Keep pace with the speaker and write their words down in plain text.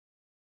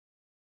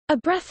A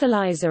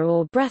breathalyzer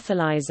or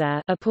breathalyzer,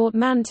 a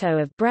portmanteau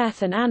of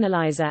breath and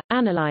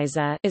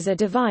analyzer, is a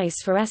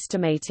device for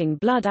estimating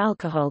blood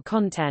alcohol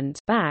content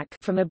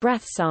from a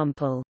breath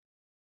sample.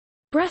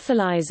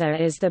 Breathalyzer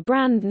is the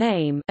brand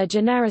name, a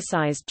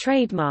genericized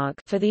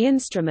trademark, for the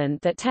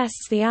instrument that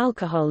tests the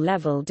alcohol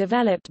level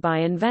developed by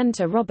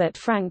inventor Robert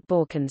Frank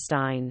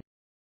Borkenstein.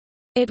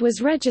 It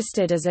was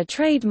registered as a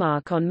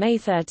trademark on May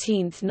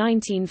 13,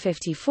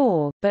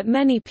 1954, but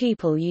many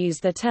people use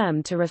the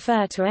term to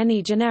refer to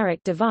any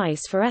generic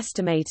device for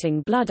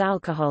estimating blood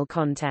alcohol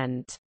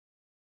content.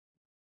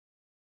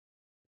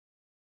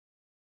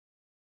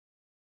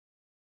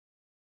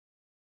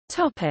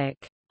 Topic: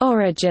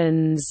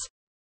 Origins.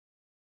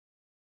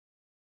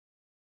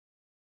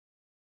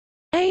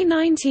 A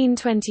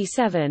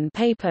 1927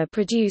 paper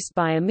produced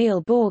by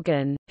Emil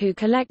Borgen, who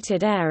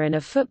collected air in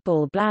a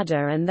football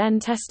bladder and then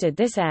tested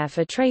this air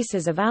for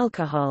traces of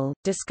alcohol,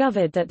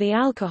 discovered that the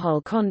alcohol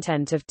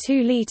content of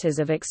 2 liters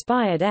of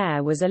expired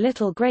air was a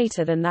little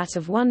greater than that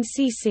of 1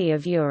 cc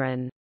of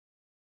urine.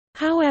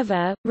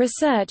 However,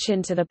 research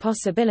into the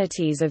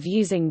possibilities of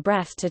using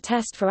breath to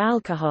test for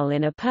alcohol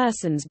in a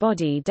person's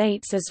body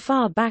dates as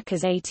far back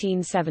as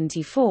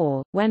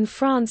 1874, when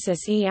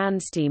Francis E.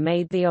 Anstey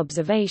made the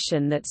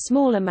observation that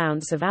small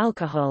amounts of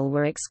alcohol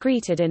were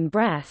excreted in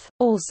breath.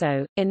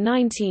 Also, in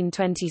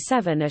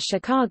 1927 a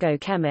Chicago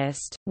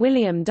chemist,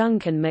 William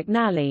Duncan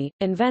McNally,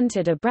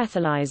 invented a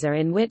breathalyzer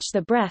in which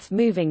the breath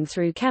moving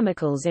through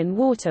chemicals in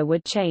water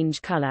would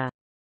change color.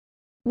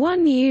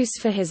 One use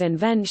for his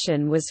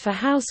invention was for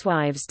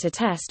housewives to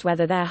test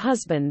whether their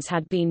husbands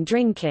had been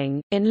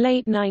drinking. In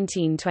late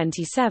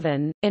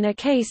 1927, in a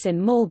case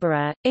in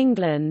Marlborough,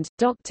 England,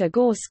 Dr.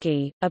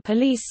 Gorski, a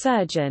police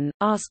surgeon,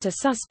 asked a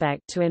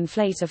suspect to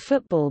inflate a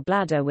football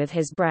bladder with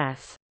his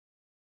breath.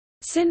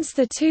 Since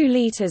the 2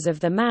 liters of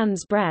the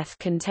man's breath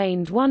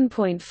contained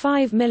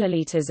 1.5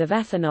 milliliters of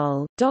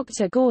ethanol,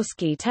 Dr.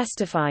 Gorski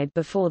testified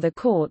before the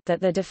court that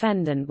the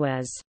defendant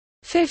was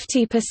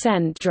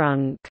 50%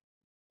 drunk.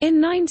 In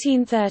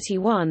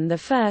 1931 the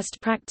first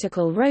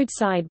practical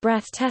roadside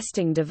breath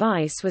testing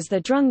device was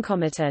the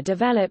drunkometer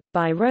developed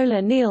by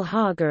Roller Neil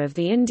Hager of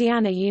the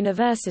Indiana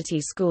University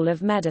School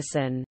of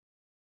Medicine.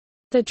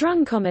 The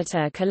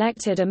drunkometer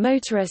collected a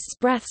motorist's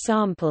breath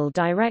sample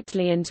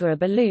directly into a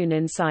balloon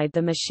inside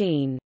the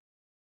machine.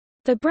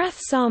 The breath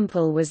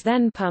sample was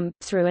then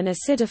pumped through an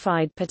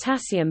acidified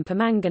potassium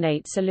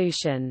permanganate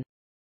solution.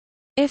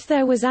 If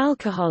there was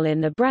alcohol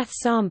in the breath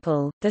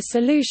sample, the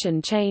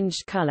solution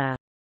changed color.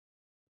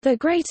 The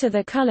greater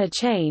the color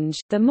change,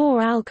 the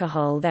more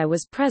alcohol there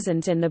was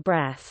present in the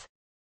breath.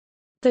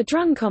 The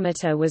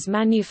drunkometer was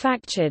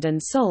manufactured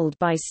and sold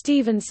by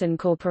Stevenson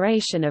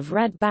Corporation of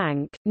Red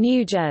Bank,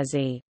 New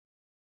Jersey.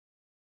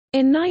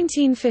 In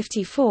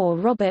 1954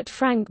 Robert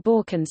Frank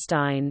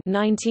Borkenstein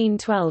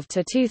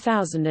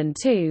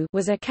 (1912–2002)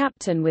 was a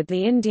captain with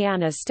the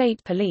Indiana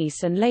State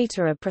Police and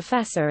later a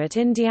professor at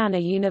Indiana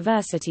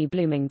University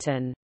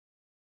Bloomington.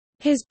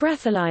 His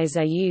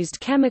breathalyzer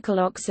used chemical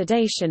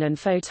oxidation and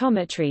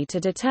photometry to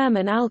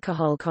determine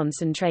alcohol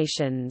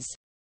concentrations.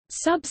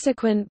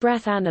 Subsequent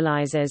breath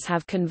analyzers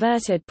have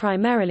converted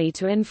primarily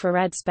to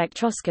infrared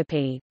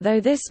spectroscopy, though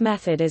this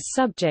method is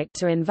subject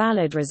to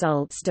invalid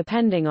results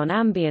depending on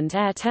ambient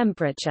air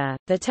temperature,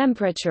 the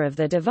temperature of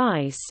the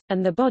device,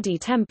 and the body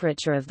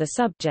temperature of the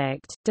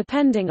subject,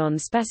 depending on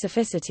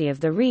specificity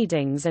of the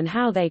readings and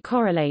how they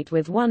correlate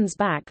with one's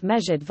back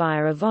measured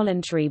via a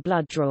voluntary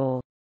blood draw.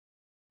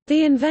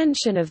 The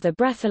invention of the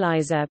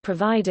breathalyzer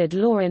provided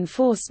law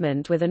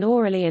enforcement with an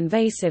orally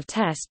invasive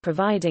test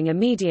providing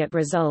immediate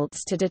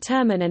results to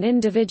determine an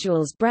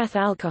individual's breath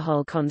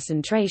alcohol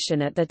concentration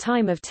at the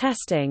time of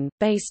testing,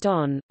 based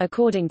on,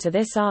 according to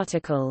this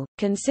article,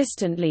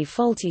 consistently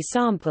faulty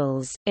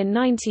samples. In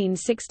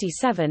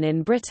 1967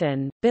 in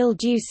Britain, Bill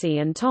Ducey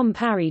and Tom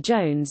Parry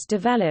Jones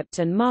developed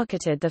and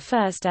marketed the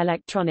first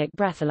electronic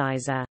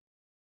breathalyzer.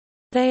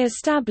 They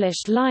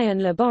established Lion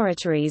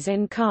Laboratories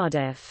in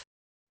Cardiff.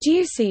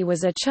 Ducey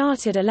was a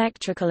chartered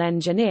electrical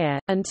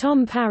engineer, and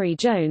Tom Parry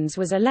Jones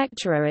was a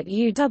lecturer at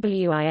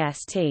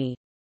UWIST.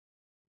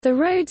 The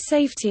Road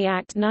Safety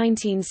Act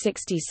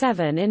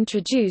 1967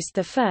 introduced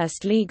the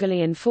first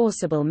legally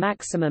enforceable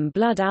maximum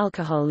blood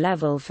alcohol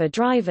level for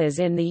drivers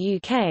in the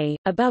UK,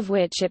 above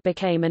which it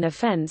became an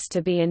offence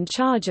to be in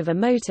charge of a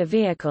motor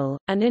vehicle,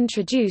 and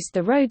introduced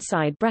the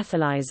roadside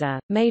breathalyzer,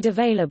 made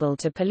available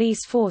to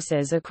police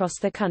forces across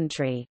the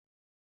country.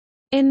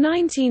 In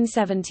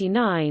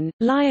 1979,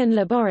 Lion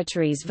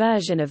Laboratories'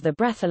 version of the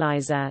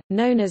breathalyzer,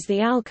 known as the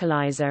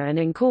alkalizer and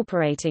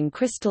incorporating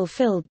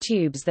crystal-filled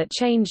tubes that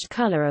changed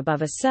color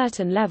above a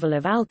certain level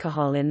of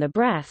alcohol in the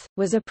breath,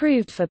 was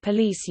approved for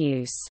police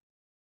use.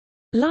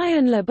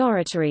 Lion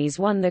Laboratories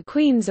won the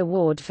Queen's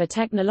Award for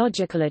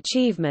Technological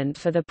Achievement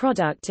for the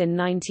product in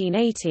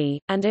 1980,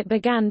 and it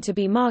began to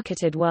be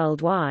marketed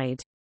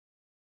worldwide.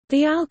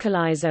 The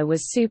alkalizer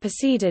was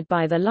superseded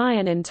by the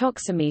Lion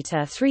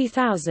Intoximeter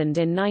 3000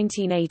 in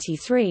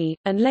 1983,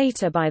 and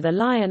later by the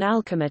Lion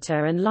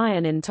Alcometer and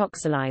Lion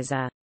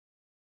Intoxilyzer.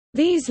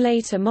 These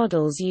later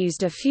models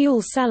used a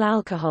fuel cell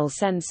alcohol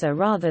sensor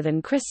rather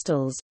than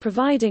crystals,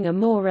 providing a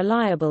more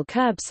reliable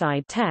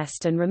curbside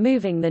test and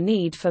removing the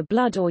need for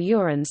blood or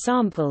urine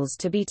samples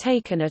to be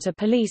taken at a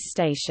police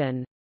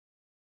station.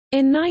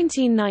 In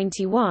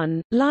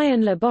 1991,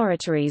 Lion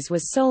Laboratories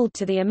was sold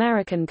to the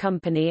American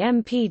company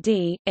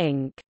MPD,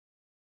 Inc.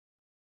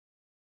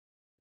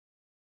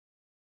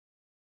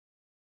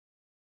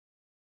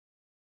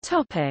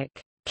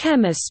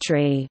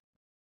 Chemistry.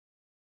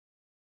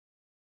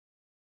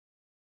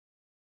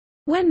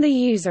 When the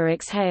user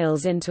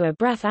exhales into a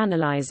breath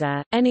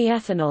analyzer, any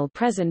ethanol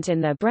present in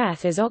their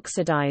breath is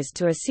oxidized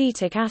to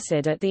acetic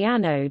acid at the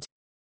anode.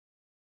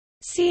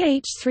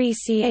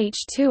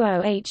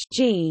 CH3CH2OH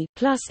G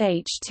plus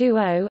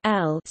H2O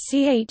L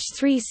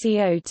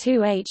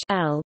CH3CO2H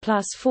L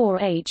plus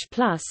 4H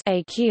plus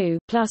AQ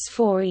plus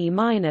 4E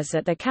minus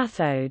at the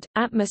cathode.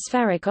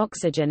 Atmospheric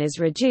oxygen is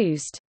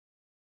reduced.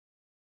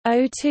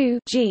 O2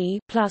 G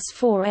plus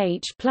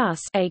 4H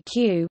plus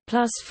AQ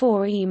plus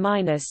 4E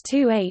minus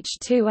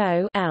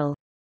 2H2O L.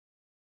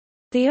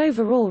 The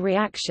overall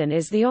reaction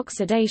is the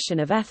oxidation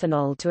of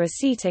ethanol to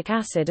acetic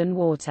acid and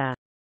water.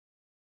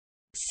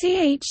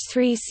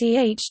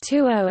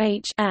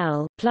 CH3CH2OH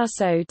L plus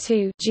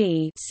O2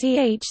 G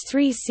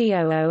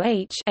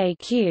CH3COOH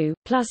AQ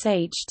plus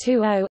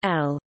H2O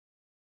L.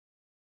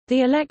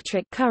 The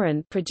electric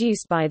current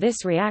produced by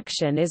this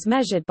reaction is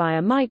measured by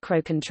a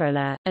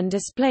microcontroller, and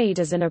displayed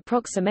as an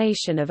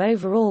approximation of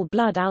overall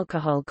blood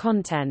alcohol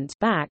content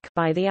by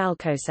the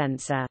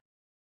alcosensor.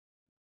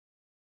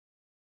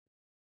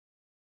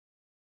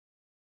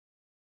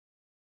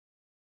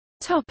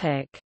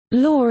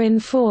 Law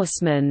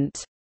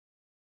enforcement.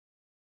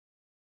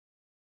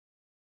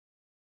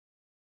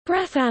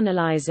 Breath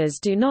analyzers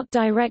do not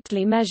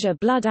directly measure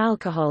blood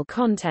alcohol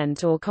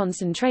content or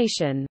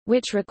concentration,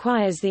 which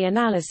requires the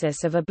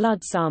analysis of a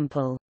blood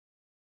sample.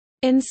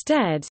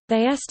 Instead,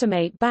 they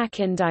estimate back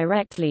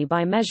indirectly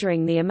by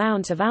measuring the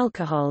amount of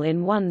alcohol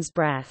in one's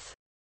breath.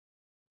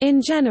 In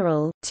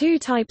general, two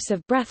types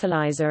of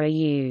breathalyzer are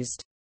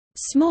used.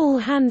 Small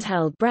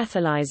handheld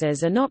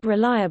breathalyzers are not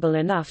reliable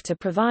enough to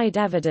provide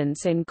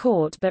evidence in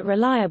court but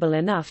reliable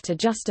enough to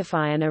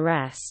justify an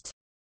arrest.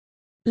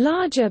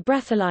 Larger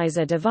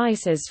breathalyzer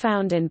devices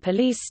found in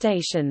police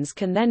stations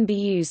can then be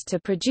used to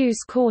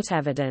produce court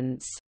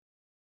evidence.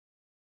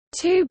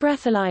 Two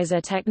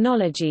breathalyzer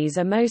technologies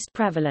are most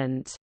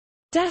prevalent.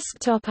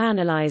 Desktop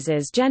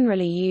analyzers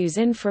generally use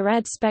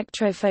infrared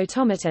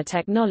spectrophotometer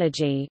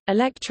technology,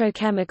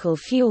 electrochemical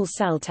fuel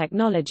cell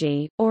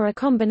technology, or a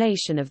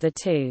combination of the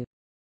two.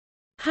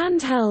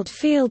 Handheld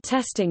field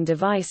testing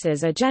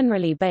devices are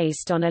generally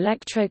based on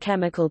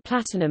electrochemical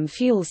platinum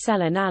fuel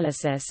cell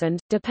analysis and,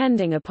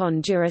 depending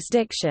upon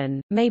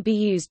jurisdiction, may be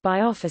used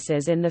by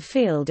officers in the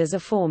field as a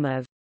form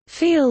of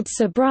field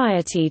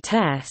sobriety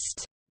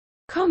test,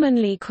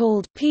 commonly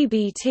called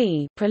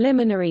PBT,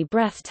 preliminary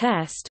breath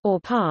test, or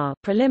PAR,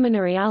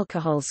 preliminary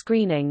alcohol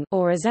screening,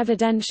 or as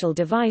evidential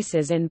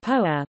devices in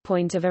POA,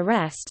 point of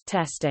arrest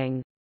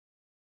testing.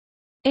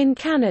 In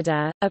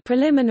Canada, a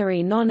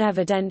preliminary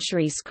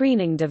non-evidentiary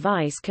screening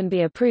device can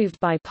be approved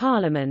by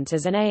Parliament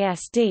as an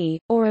ASD,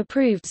 or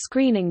approved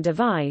screening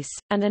device,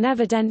 and an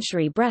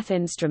evidentiary breath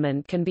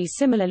instrument can be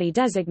similarly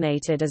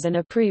designated as an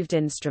approved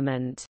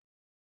instrument.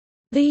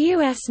 The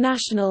U.S.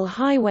 National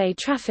Highway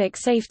Traffic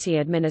Safety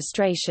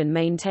Administration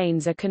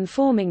maintains a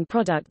conforming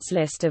products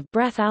list of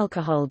breath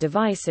alcohol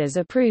devices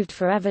approved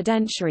for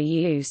evidentiary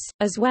use,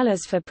 as well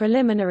as for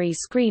preliminary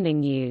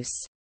screening use.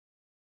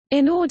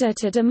 In order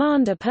to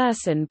demand a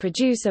person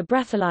produce a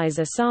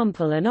breathalyzer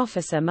sample, an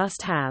officer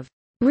must have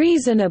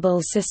reasonable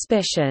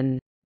suspicion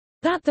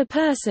that the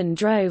person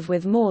drove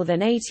with more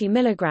than 80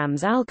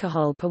 mg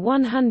alcohol per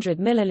 100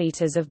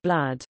 ml of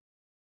blood.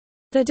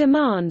 The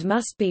demand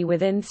must be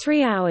within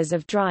 3 hours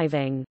of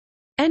driving.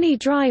 Any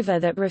driver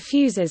that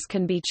refuses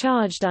can be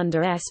charged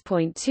under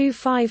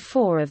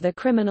S.254 of the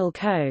Criminal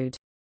Code.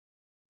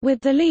 With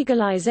the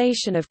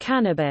legalization of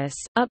cannabis,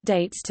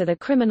 updates to the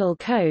Criminal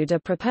Code are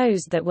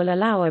proposed that will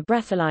allow a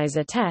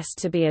breathalyzer test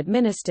to be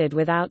administered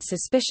without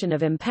suspicion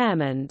of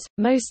impairment.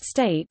 Most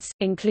states,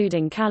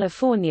 including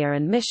California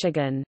and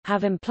Michigan,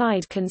 have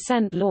implied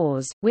consent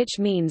laws, which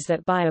means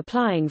that by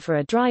applying for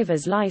a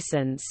driver's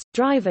license,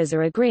 drivers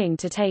are agreeing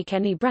to take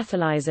any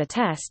breathalyzer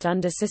test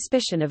under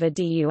suspicion of a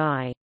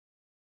DUI.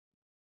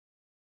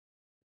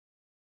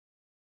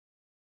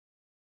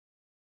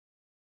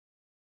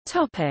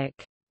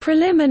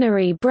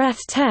 Preliminary breath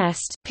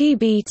test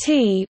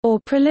 (PBT) or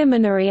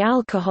preliminary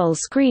alcohol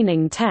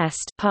screening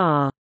test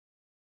 (PAR).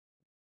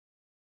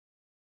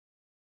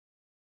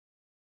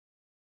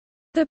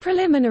 The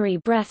preliminary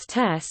breath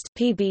test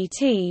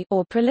 (PBT)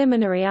 or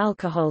preliminary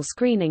alcohol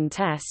screening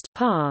test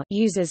 (PAR)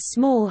 uses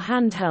small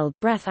handheld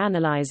breath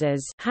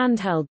analyzers,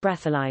 handheld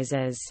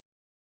breathalyzers.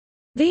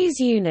 These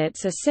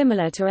units are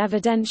similar to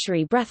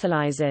evidentiary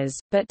breathalyzers,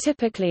 but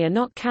typically are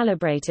not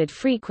calibrated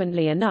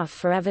frequently enough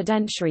for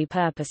evidentiary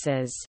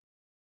purposes.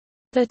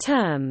 The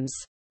terms,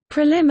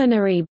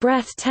 preliminary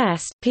breath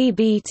test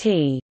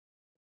 (PBT)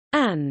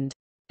 and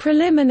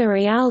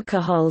Preliminary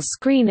Alcohol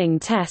Screening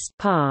Test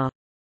 (PAR)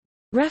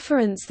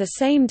 reference the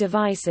same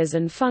devices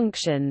and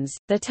functions.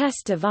 The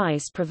test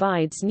device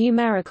provides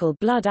numerical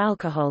blood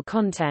alcohol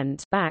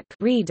content (BAC)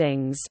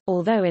 readings,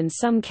 although in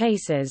some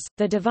cases,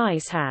 the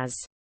device has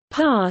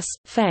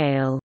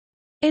pass-fail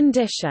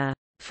indicia.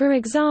 For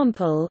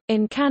example,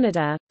 in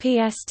Canada,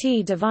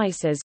 PST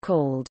devices,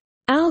 called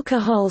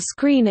alcohol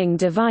screening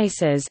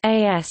devices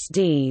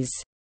 (ASDs),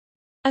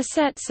 are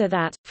set so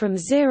that, from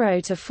 0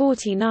 to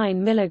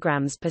 49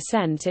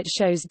 mg% it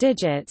shows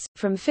digits,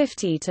 from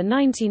 50 to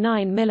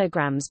 99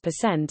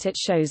 mg% it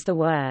shows the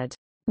word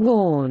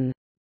warn,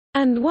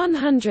 and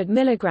 100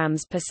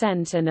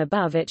 mg% and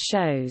above it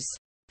shows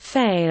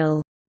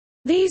fail.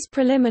 These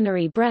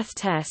preliminary breath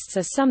tests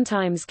are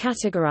sometimes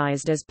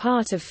categorized as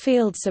part of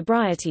field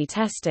sobriety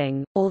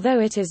testing, although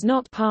it is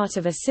not part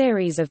of a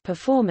series of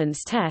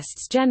performance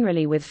tests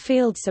generally with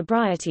field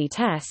sobriety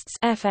tests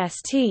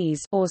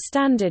 (FSTs) or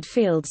standard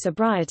field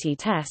sobriety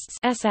tests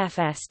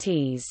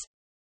 (SFSTs).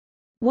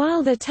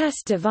 While the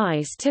test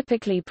device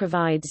typically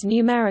provides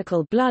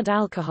numerical blood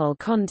alcohol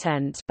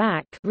content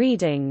 (BAC)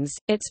 readings,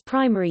 its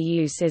primary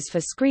use is for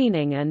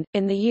screening and,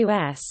 in the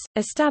U.S.,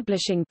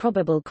 establishing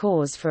probable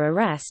cause for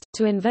arrest,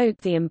 to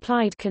invoke the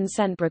implied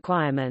consent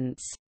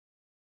requirements.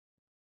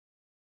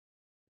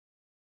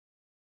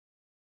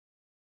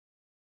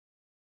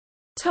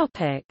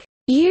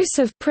 Use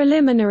of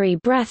preliminary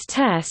breath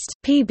test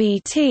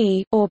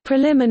 (PBT) or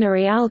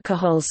preliminary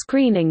alcohol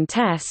screening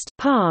test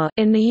 (PAR)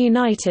 in the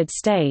United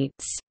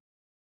States.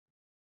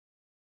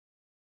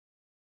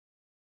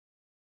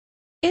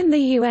 In the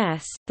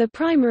U.S., the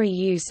primary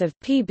use of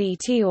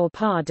PBT or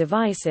PAR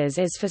devices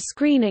is for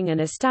screening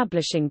and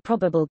establishing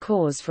probable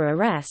cause for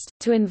arrest,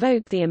 to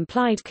invoke the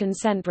implied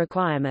consent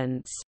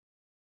requirements.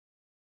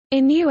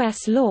 In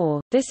U.S.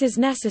 law, this is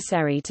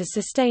necessary to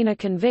sustain a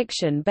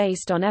conviction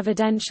based on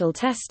evidential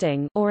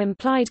testing or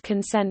implied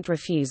consent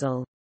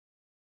refusal.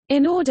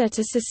 In order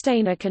to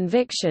sustain a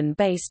conviction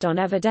based on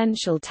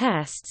evidential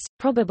tests,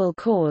 probable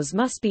cause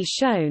must be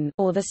shown,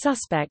 or the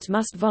suspect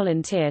must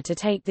volunteer to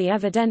take the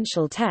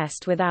evidential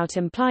test without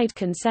implied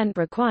consent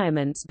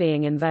requirements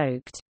being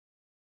invoked.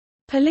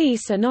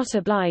 Police are not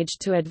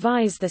obliged to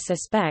advise the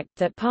suspect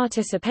that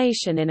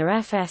participation in a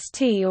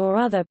FST or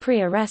other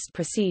pre-arrest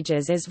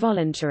procedures is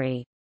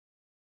voluntary.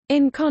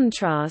 In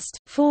contrast,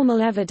 formal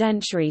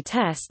evidentiary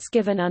tests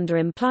given under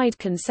implied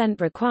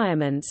consent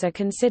requirements are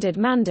considered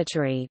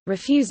mandatory.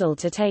 Refusal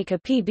to take a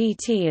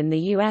PBT in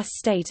the U.S.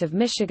 state of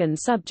Michigan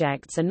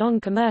subjects a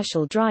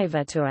non-commercial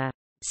driver to a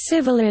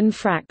civil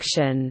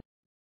infraction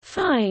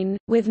fine,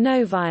 with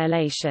no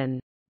violation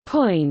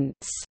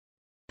points,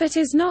 but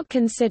is not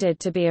considered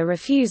to be a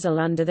refusal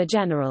under the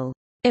general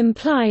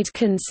implied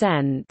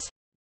consent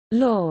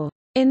law.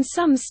 In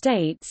some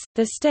states,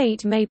 the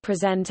state may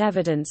present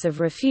evidence of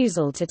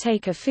refusal to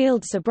take a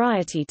field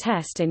sobriety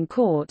test in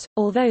court,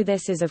 although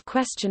this is of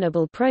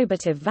questionable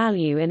probative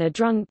value in a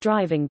drunk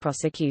driving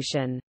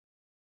prosecution.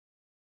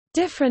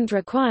 Different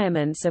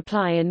requirements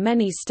apply in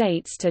many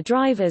states to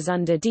drivers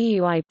under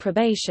DUI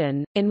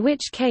probation, in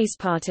which case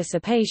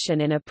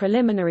participation in a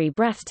preliminary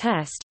breath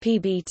test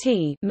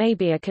 (PBT) may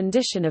be a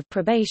condition of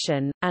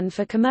probation, and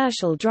for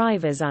commercial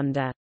drivers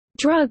under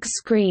drug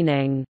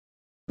screening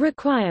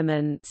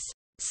requirements.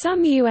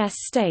 Some U.S.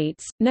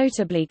 states,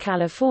 notably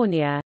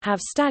California, have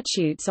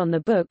statutes on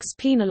the books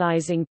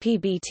penalizing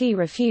PBT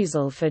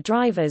refusal for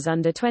drivers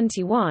under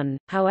 21,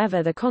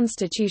 however the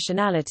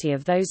constitutionality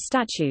of those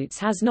statutes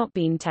has not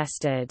been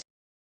tested.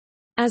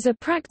 As a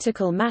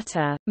practical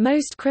matter,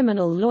 most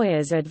criminal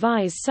lawyers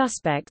advise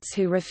suspects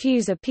who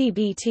refuse a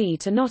PBT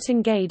to not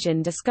engage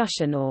in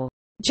discussion or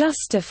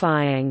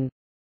justifying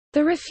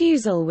the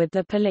refusal with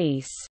the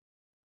police.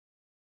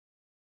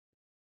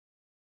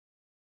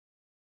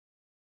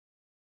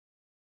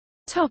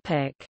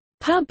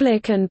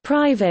 Public and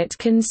private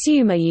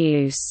consumer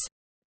use.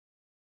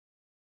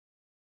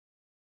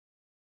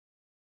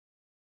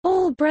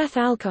 All breath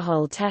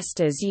alcohol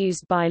testers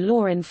used by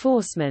law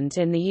enforcement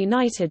in the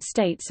United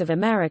States of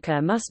America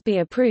must be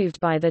approved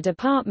by the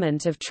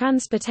Department of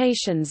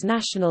Transportation's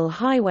National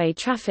Highway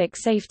Traffic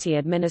Safety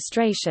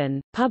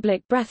Administration.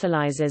 Public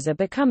breathalyzers are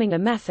becoming a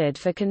method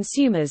for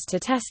consumers to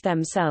test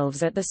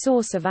themselves at the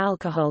source of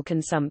alcohol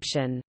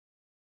consumption.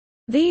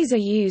 These are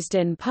used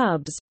in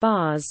pubs,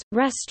 bars,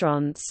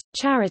 restaurants,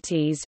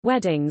 charities,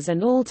 weddings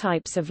and all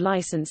types of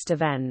licensed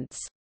events.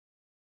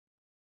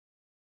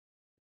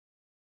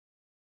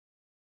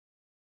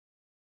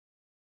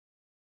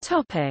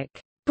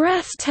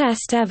 Breath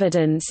test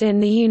evidence in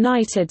the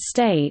United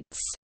States.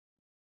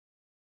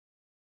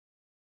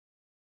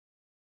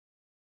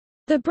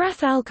 The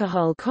breath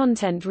alcohol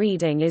content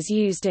reading is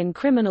used in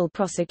criminal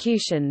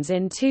prosecutions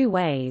in two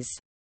ways.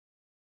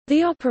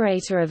 The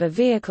operator of a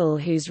vehicle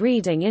whose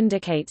reading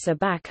indicates a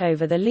BAC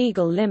over the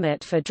legal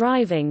limit for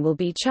driving will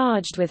be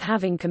charged with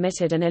having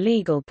committed an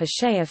illegal per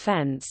se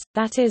offense,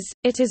 that is,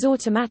 it is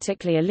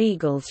automatically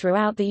illegal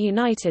throughout the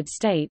United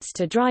States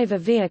to drive a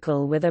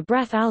vehicle with a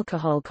breath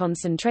alcohol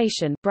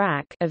concentration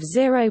 (BRAC) of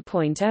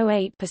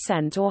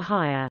 0.08% or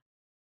higher.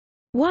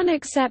 One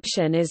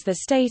exception is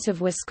the state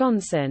of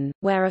Wisconsin,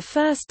 where a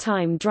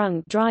first-time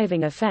drunk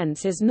driving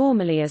offense is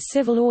normally a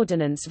civil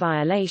ordinance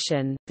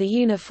violation. The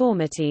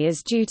uniformity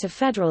is due to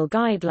federal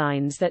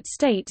guidelines that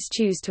states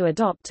choose to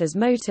adopt as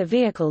motor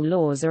vehicle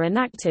laws are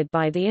enacted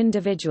by the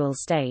individual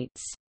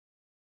states.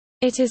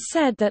 It is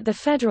said that the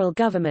federal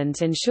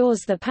government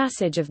ensures the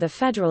passage of the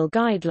federal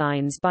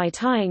guidelines by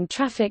tying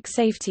traffic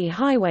safety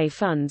highway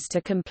funds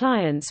to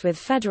compliance with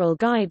federal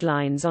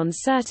guidelines on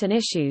certain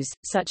issues,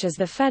 such as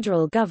the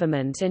federal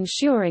government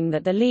ensuring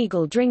that the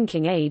legal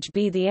drinking age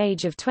be the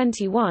age of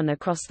 21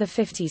 across the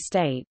 50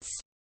 states.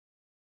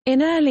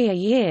 In earlier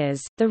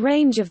years, the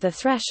range of the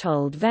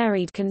threshold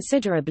varied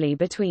considerably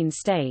between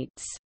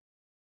states.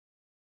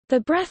 The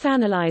breath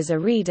analyzer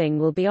reading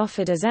will be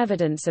offered as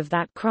evidence of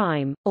that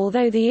crime,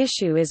 although the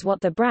issue is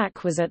what the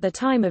BRAC was at the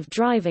time of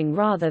driving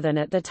rather than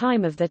at the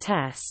time of the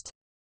test.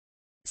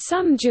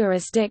 Some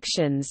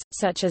jurisdictions,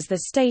 such as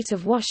the state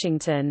of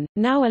Washington,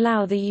 now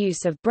allow the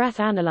use of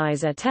breath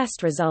analyzer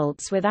test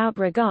results without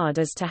regard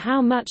as to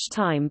how much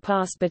time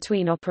passed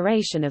between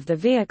operation of the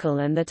vehicle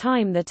and the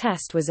time the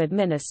test was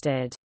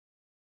administered.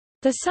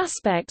 The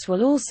suspect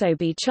will also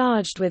be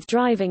charged with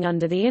driving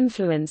under the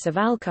influence of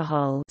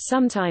alcohol,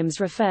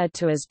 sometimes referred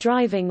to as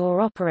driving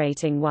or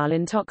operating while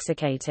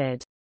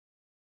intoxicated.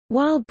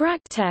 While BRAC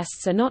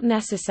tests are not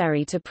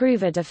necessary to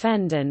prove a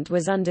defendant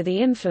was under the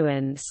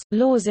influence,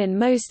 laws in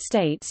most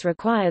states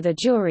require the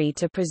jury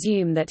to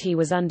presume that he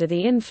was under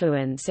the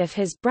influence if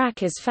his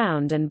BRAC is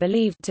found and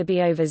believed to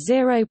be over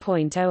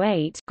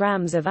 0.08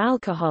 grams of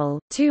alcohol,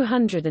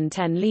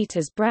 210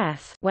 liters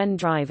breath, when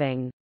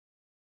driving.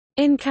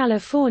 In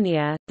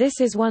California,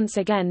 this is once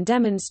again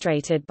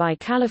demonstrated by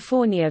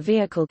California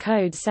Vehicle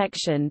Code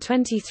Section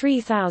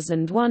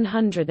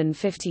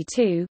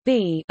 23152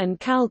 (b) and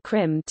Cal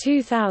Crim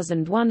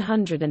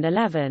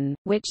 2111,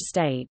 which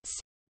states,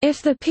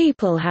 "If the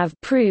people have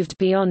proved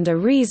beyond a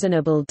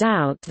reasonable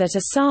doubt that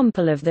a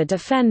sample of the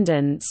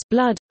defendant's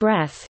blood,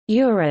 breath,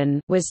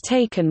 urine was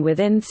taken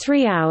within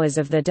 3 hours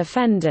of the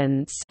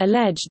defendant's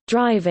alleged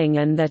driving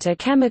and that a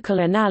chemical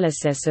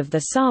analysis of the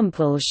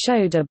sample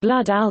showed a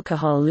blood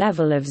alcohol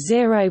level of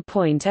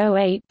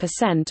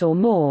 0.08% or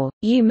more,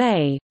 you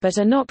may, but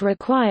are not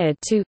required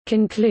to,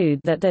 conclude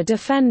that the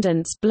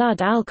defendant's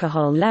blood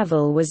alcohol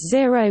level was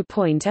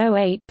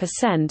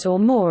 0.08% or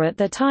more at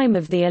the time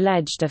of the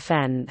alleged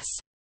offense."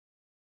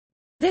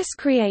 This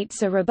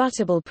creates a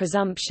rebuttable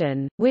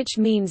presumption, which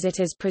means it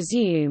is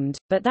presumed,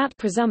 but that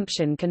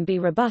presumption can be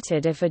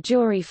rebutted if a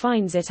jury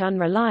finds it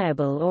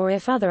unreliable or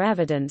if other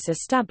evidence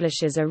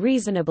establishes a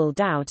reasonable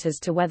doubt as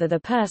to whether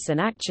the person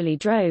actually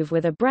drove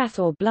with a breath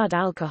or blood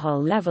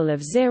alcohol level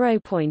of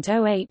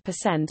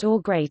 0.08% or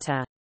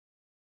greater.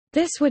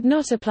 This would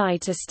not apply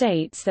to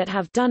states that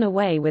have done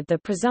away with the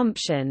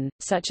presumption,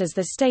 such as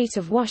the state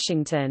of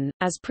Washington,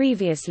 as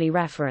previously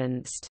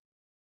referenced.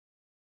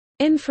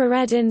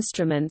 Infrared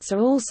instruments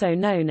are also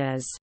known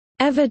as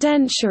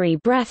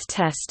evidentiary breath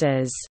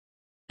testers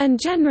and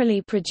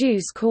generally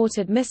produce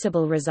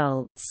court-admissible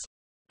results.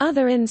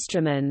 Other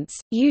instruments,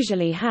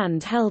 usually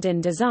hand-held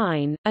in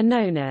design, are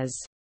known as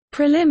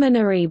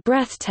preliminary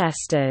breath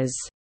testers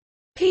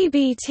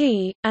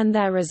 (PBT), and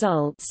their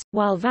results,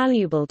 while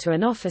valuable to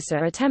an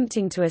officer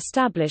attempting to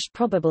establish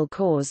probable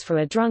cause for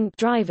a drunk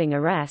driving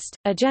arrest,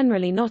 are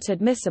generally not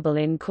admissible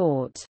in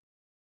court.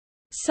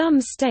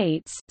 Some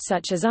states,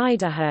 such as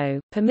Idaho,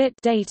 permit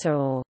data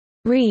or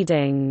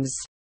readings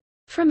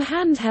from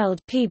handheld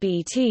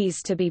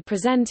PBTs to be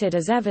presented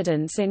as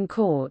evidence in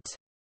court.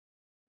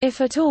 If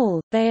at all,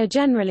 they are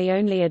generally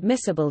only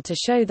admissible to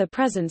show the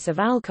presence of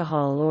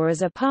alcohol or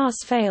as a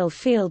pass-fail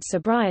field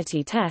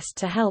sobriety test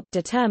to help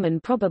determine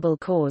probable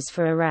cause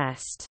for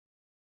arrest.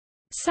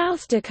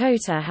 South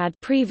Dakota had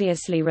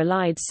previously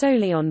relied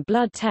solely on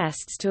blood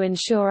tests to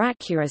ensure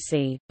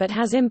accuracy, but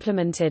has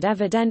implemented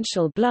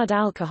evidential blood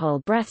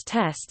alcohol breath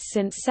tests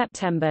since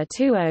September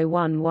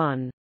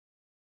 2011.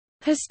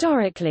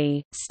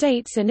 Historically,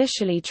 states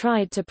initially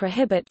tried to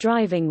prohibit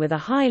driving with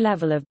a high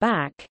level of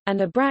BAC,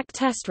 and a BRAC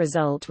test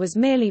result was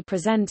merely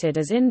presented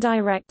as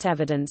indirect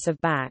evidence of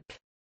BAC.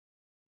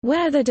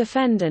 Where the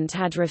defendant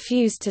had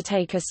refused to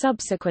take a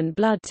subsequent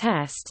blood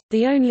test,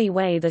 the only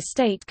way the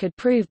state could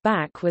prove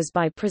BAC was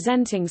by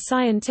presenting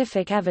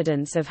scientific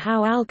evidence of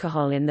how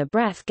alcohol in the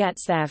breath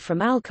gets there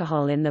from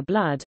alcohol in the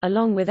blood,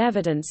 along with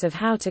evidence of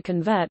how to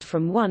convert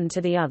from one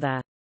to the other.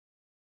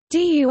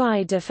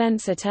 DUI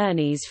defense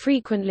attorneys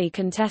frequently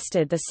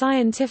contested the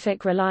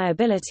scientific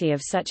reliability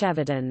of such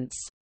evidence.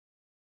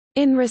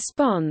 In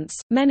response,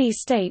 many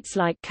states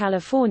like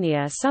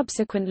California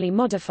subsequently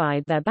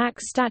modified their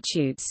BAC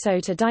statutes so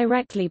to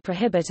directly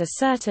prohibit a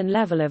certain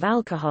level of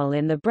alcohol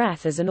in the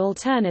breath as an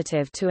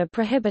alternative to a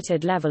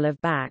prohibited level of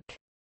BAC.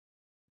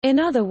 In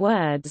other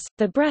words,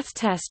 the breath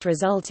test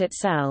result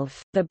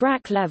itself, the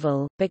BRAC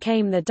level,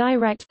 became the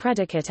direct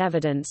predicate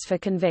evidence for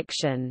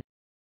conviction.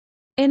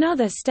 In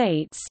other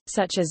states,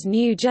 such as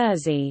New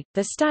Jersey,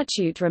 the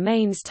statute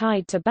remains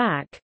tied to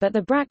BAC, but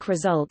the BRAC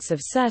results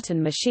of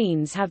certain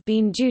machines have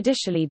been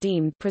judicially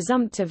deemed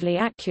presumptively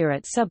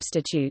accurate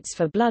substitutes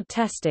for blood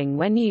testing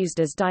when used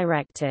as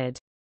directed.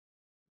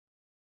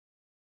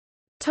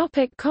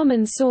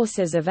 Common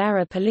sources of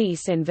error.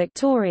 Police in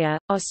Victoria,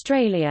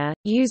 Australia,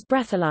 use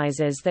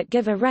breathalyzers that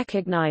give a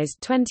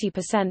recognised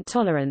 20%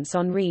 tolerance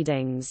on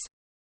readings.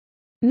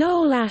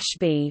 Noel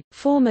Ashby,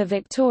 former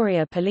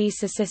Victoria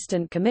Police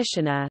Assistant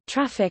Commissioner,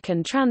 Traffic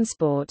and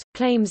Transport,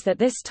 claims that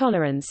this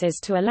tolerance is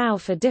to allow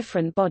for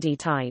different body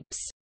types.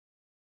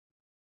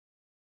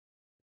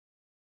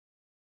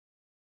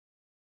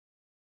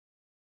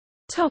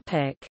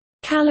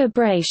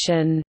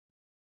 Calibration.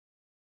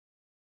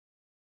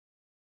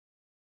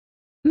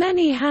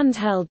 Many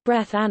handheld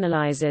breath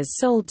analyzers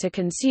sold to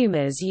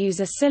consumers use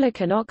a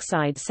silicon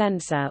oxide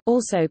sensor,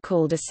 also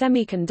called a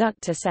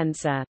semiconductor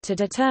sensor, to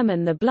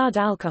determine the blood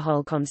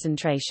alcohol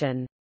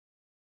concentration.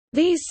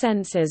 These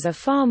sensors are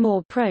far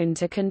more prone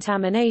to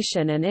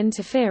contamination and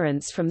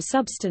interference from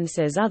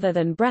substances other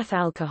than breath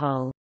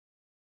alcohol.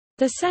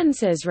 The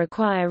sensors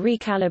require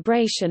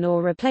recalibration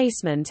or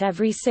replacement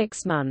every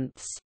 6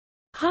 months.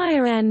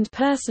 Higher-end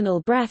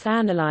personal breath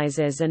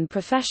analyzers and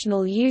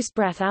professional-use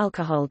breath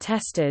alcohol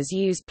testers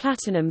use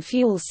platinum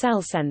fuel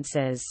cell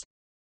sensors.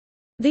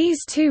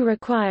 These too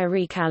require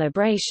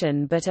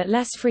recalibration but at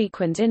less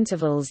frequent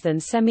intervals than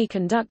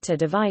semiconductor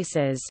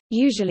devices,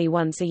 usually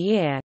once a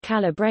year.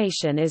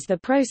 Calibration is the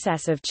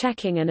process of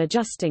checking and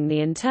adjusting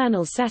the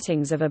internal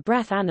settings of a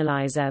breath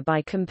analyzer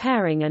by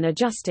comparing and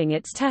adjusting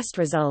its test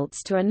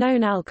results to a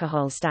known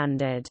alcohol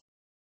standard.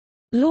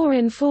 Law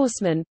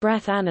enforcement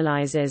breath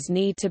analyzers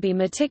need to be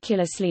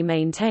meticulously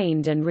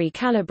maintained and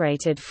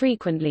recalibrated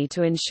frequently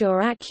to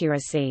ensure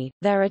accuracy.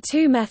 There are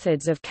 2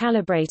 methods of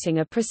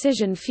calibrating a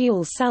precision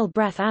fuel cell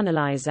breath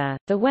analyzer,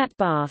 the wet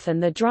bath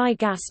and the dry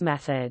gas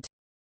method.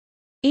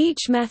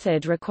 Each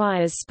method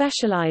requires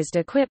specialized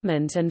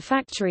equipment and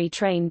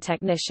factory-trained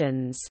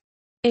technicians.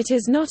 It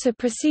is not a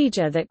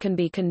procedure that can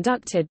be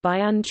conducted by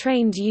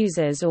untrained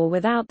users or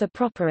without the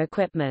proper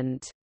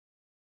equipment.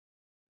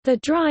 The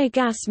dry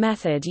gas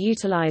method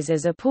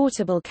utilizes a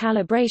portable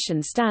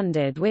calibration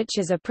standard which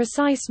is a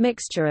precise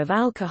mixture of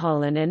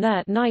alcohol and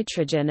inert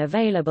nitrogen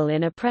available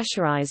in a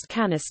pressurized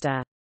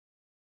canister.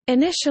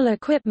 Initial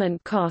equipment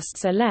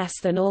costs are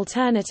less than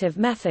alternative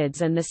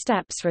methods and the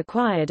steps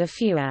required are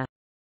fewer.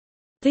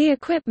 The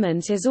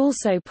equipment is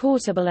also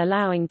portable,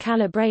 allowing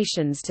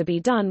calibrations to be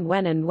done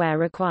when and where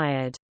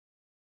required.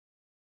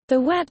 The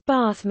wet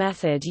bath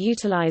method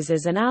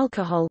utilizes an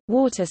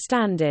alcohol-water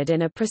standard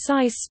in a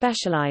precise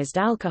specialized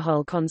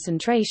alcohol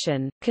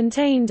concentration,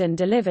 contained and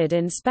delivered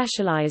in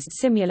specialized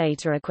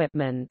simulator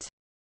equipment.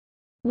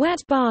 Wet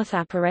bath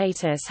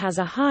apparatus has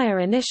a higher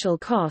initial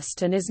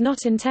cost and is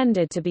not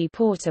intended to be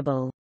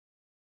portable.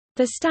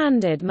 The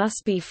standard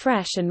must be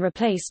fresh and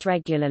replaced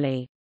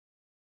regularly.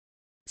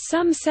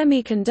 Some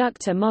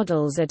semiconductor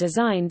models are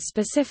designed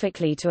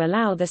specifically to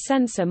allow the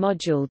sensor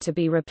module to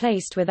be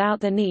replaced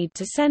without the need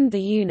to send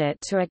the unit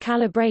to a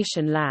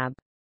calibration lab.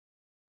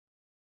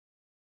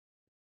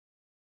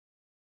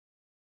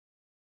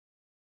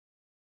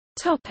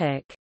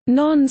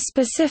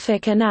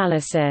 Non-specific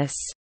analysis.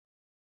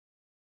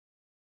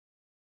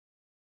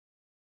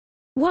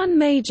 One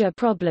major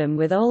problem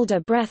with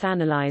older breath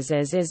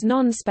analyzers is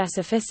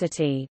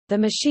non-specificity. The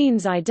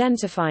machines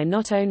identify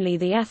not only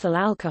the ethyl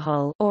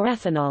alcohol or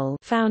ethanol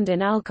found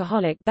in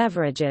alcoholic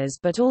beverages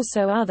but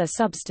also other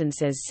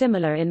substances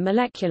similar in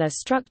molecular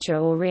structure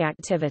or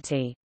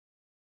reactivity.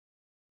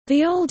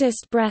 The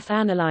oldest breath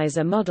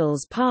analyzer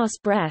models pass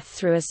breath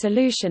through a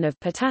solution of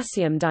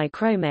potassium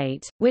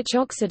dichromate, which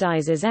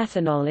oxidizes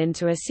ethanol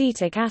into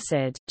acetic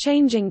acid,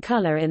 changing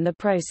color in the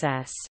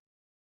process.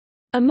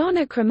 A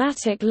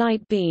monochromatic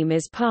light beam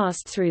is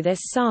passed through this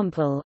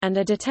sample, and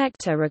a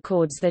detector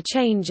records the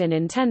change in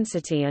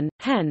intensity and,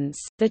 hence,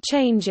 the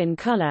change in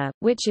color,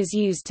 which is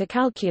used to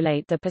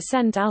calculate the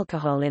percent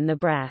alcohol in the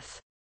breath.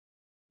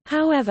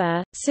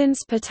 However,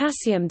 since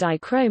potassium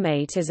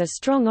dichromate is a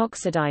strong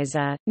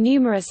oxidizer,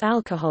 numerous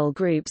alcohol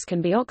groups can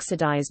be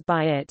oxidized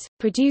by it,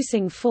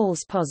 producing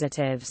false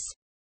positives.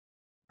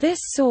 This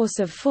source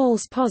of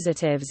false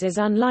positives is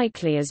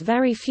unlikely as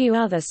very few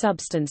other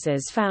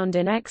substances found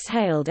in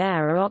exhaled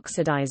air are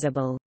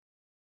oxidizable.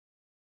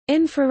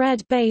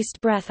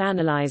 Infrared-based breath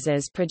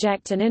analyzers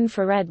project an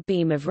infrared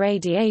beam of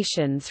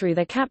radiation through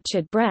the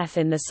captured breath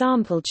in the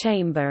sample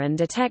chamber and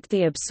detect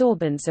the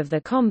absorbance of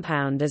the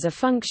compound as a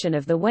function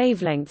of the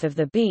wavelength of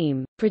the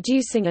beam,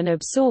 producing an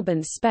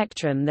absorbance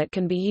spectrum that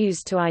can be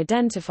used to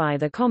identify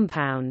the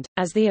compound,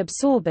 as the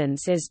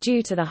absorbance is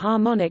due to the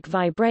harmonic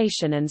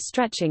vibration and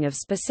stretching of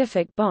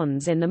specific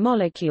bonds in the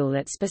molecule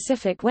at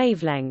specific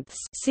wavelengths.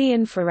 See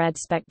infrared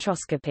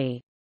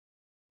spectroscopy.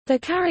 The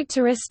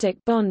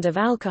characteristic bond of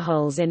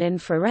alcohols in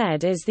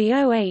infrared is the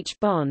OH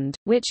bond,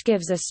 which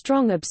gives a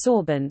strong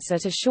absorbance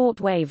at a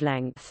short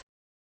wavelength.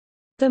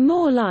 The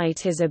more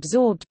light is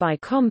absorbed by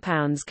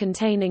compounds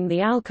containing the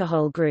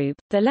alcohol group,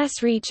 the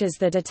less reaches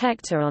the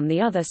detector on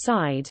the other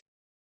side.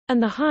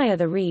 and the higher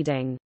the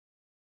reading.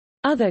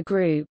 Other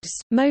groups,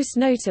 most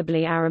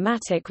notably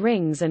aromatic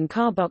rings and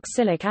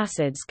carboxylic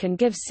acids, can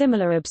give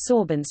similar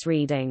absorbance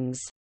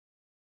readings.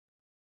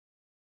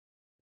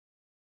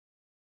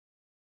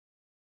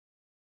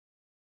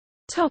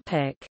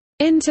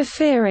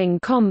 Interfering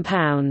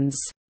compounds.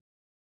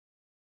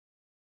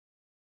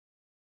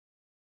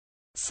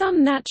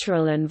 Some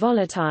natural and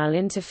volatile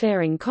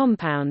interfering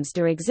compounds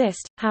do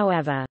exist,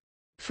 however.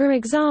 For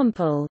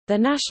example, the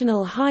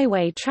National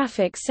Highway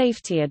Traffic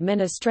Safety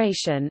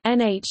Administration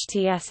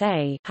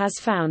 (NHTSA) has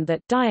found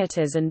that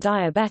dieters and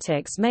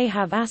diabetics may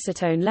have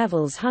acetone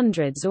levels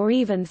hundreds or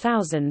even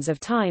thousands of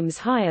times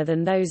higher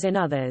than those in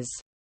others.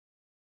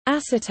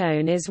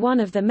 Acetone is one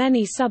of the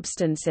many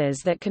substances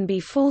that can be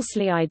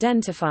falsely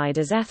identified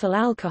as ethyl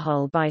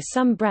alcohol by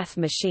some breath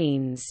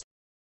machines.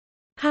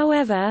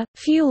 However,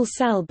 fuel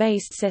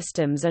cell-based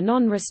systems are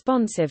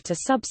non-responsive to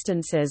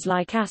substances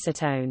like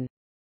acetone.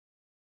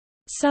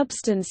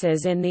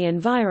 Substances in the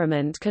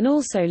environment can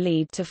also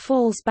lead to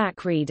false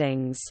back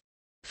readings.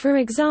 For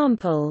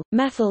example,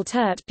 methyl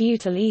tert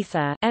butyl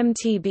ether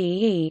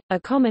 (MTBE), a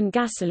common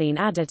gasoline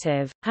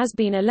additive, has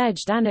been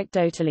alleged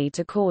anecdotally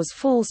to cause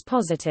false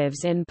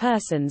positives in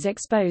persons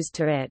exposed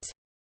to it.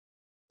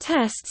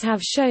 Tests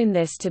have shown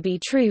this to be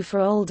true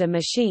for older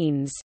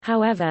machines,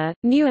 however,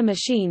 newer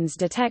machines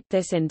detect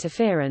this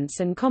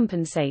interference and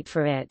compensate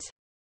for it.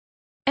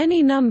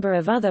 Any number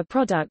of other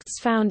products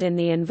found in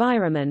the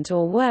environment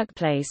or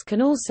workplace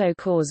can also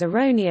cause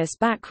erroneous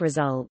back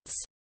results.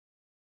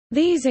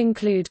 These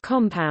include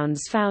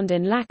compounds found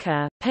in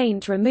lacquer,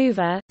 paint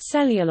remover,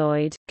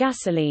 celluloid,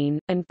 gasoline,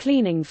 and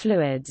cleaning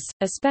fluids,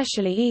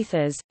 especially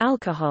ethers,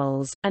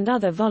 alcohols, and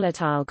other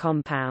volatile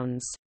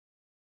compounds.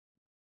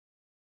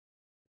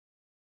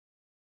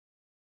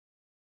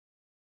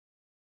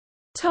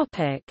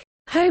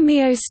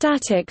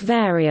 Homeostatic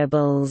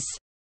variables.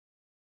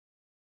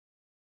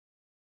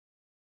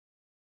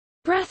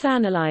 Breath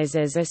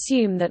analyzers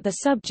assume that the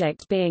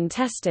subject being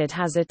tested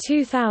has a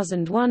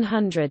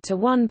 2100 to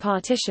 1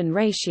 partition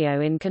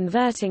ratio in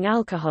converting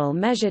alcohol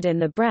measured in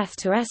the breath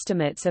to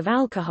estimates of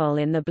alcohol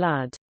in the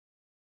blood.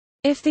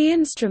 If the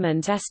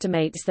instrument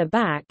estimates the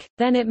back,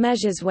 then it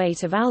measures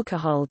weight of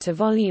alcohol to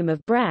volume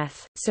of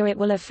breath, so it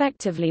will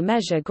effectively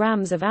measure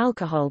grams of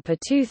alcohol per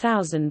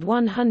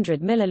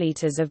 2100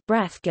 milliliters of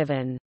breath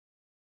given.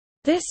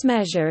 This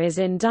measure is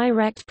in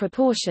direct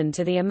proportion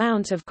to the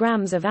amount of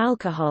grams of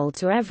alcohol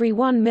to every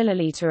 1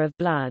 milliliter of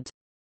blood.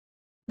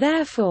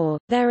 Therefore,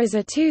 there is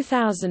a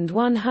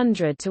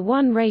 2100 to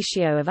 1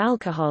 ratio of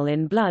alcohol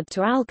in blood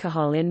to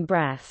alcohol in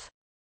breath.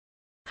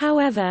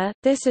 However,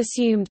 this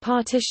assumed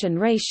partition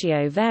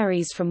ratio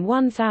varies from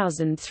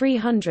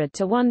 1300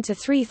 to 1 to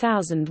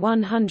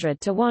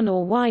 3100 to 1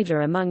 or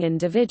wider among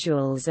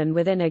individuals and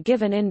within a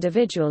given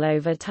individual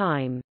over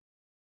time.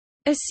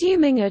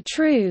 Assuming a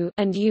true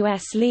and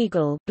US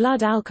legal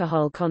blood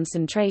alcohol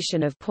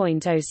concentration of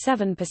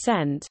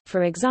 0.07%,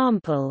 for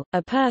example,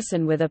 a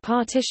person with a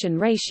partition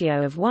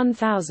ratio of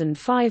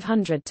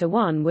 1500 to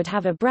 1 would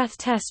have a breath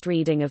test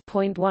reading of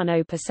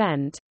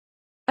 0.10%,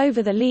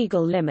 over the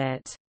legal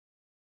limit.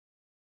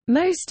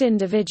 Most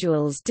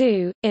individuals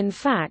do, in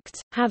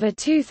fact, have a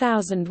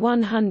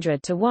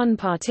 2100 to 1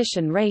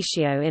 partition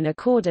ratio in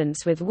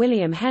accordance with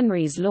William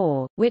Henry's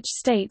law, which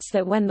states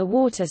that when the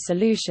water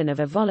solution of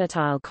a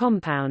volatile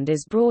compound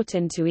is brought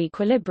into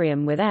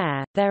equilibrium with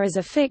air, there is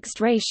a fixed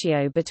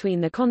ratio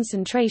between the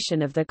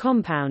concentration of the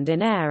compound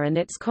in air and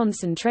its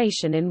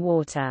concentration in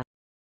water.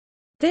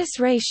 This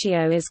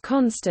ratio is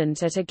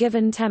constant at a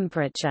given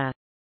temperature.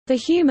 The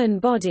human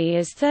body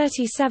is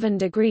 37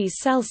 degrees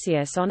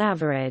Celsius on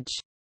average.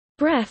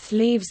 Breath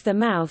leaves the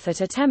mouth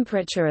at a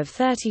temperature of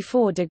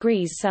 34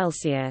 degrees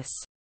Celsius.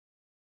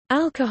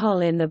 Alcohol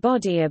in the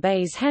body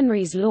obeys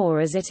Henry's law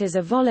as it is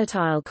a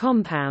volatile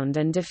compound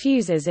and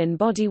diffuses in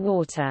body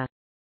water.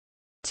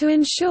 To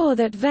ensure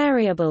that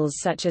variables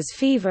such as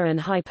fever and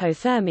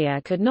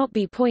hypothermia could not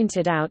be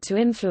pointed out to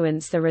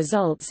influence the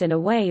results in a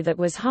way that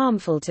was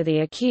harmful to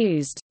the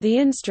accused, the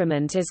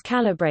instrument is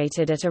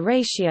calibrated at a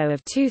ratio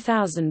of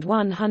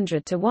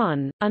 2100 to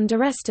 1,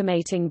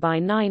 underestimating by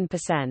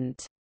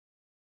 9%.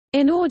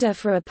 In order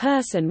for a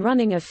person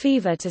running a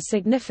fever to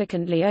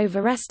significantly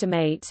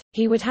overestimate,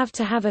 he would have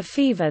to have a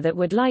fever that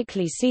would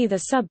likely see the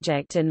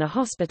subject in the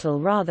hospital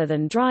rather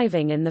than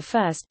driving in the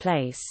first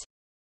place.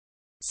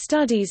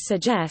 Studies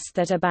suggest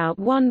that about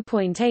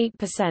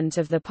 1.8%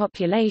 of the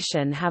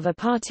population have a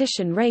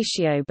partition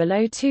ratio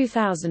below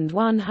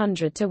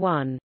 2100 to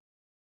 1.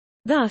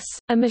 Thus,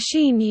 a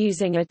machine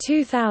using a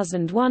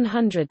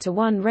 2100 to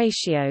 1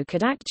 ratio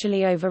could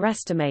actually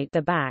overestimate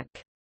the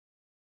back.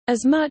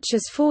 As much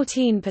as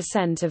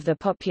 14% of the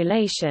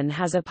population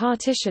has a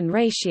partition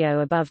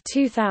ratio above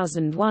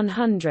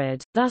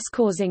 2100, thus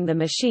causing the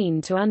machine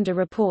to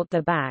underreport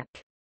the back.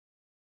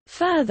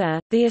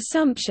 Further, the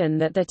assumption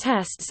that the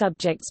test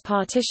subject's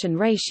partition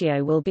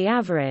ratio will be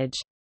average,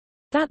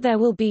 that there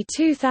will be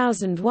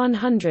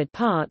 2100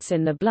 parts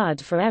in the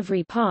blood for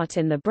every part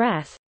in the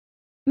breath,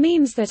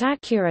 means that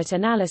accurate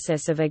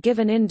analysis of a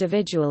given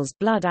individual's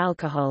blood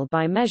alcohol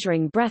by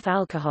measuring breath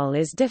alcohol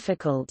is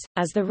difficult,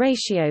 as the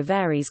ratio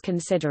varies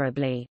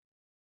considerably.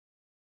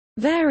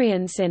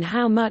 Variance in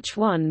how much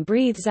one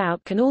breathes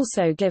out can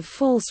also give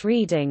false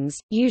readings,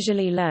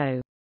 usually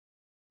low.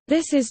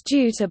 This is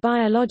due to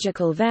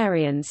biological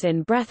variance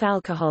in breath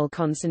alcohol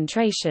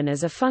concentration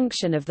as a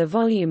function of the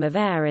volume of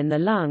air in the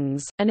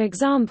lungs, an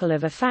example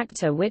of a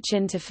factor which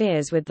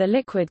interferes with the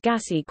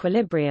liquid-gas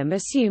equilibrium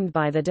assumed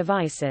by the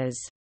devices.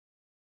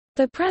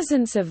 The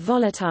presence of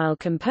volatile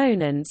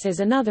components is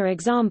another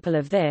example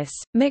of this.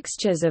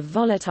 Mixtures of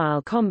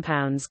volatile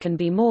compounds can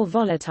be more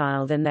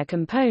volatile than their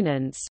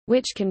components,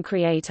 which can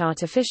create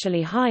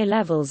artificially high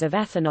levels of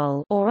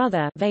ethanol or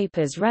other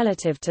vapors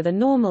relative to the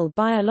normal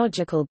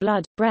biological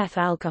blood-breath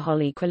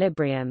alcohol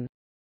equilibrium.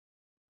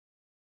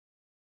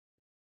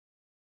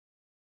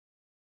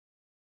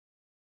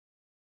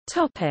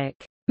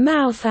 Topic: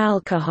 Mouth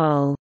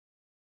alcohol.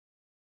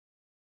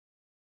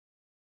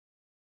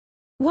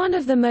 One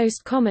of the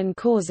most common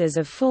causes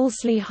of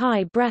falsely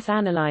high breath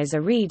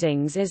analyzer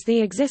readings is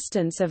the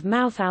existence of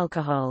mouth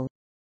alcohol.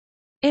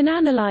 In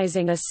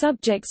analyzing a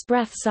subject's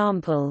breath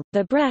sample,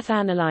 the breath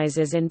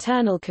analyzer's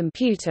internal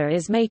computer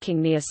is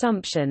making the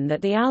assumption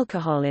that the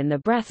alcohol in the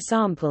breath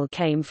sample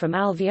came from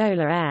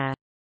alveolar air.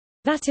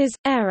 That is,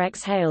 air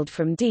exhaled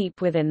from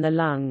deep within the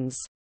lungs.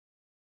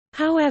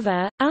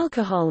 However,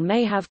 alcohol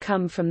may have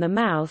come from the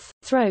mouth,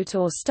 throat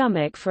or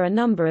stomach for a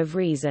number of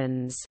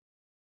reasons.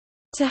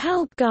 To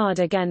help guard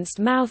against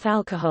mouth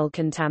alcohol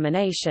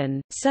contamination,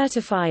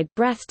 certified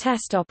breath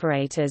test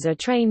operators are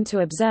trained to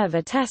observe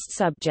a test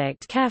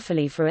subject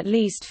carefully for at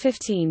least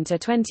 15 to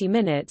 20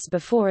 minutes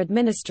before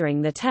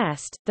administering the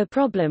test. The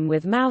problem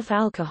with mouth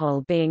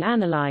alcohol being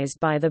analyzed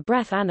by the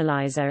breath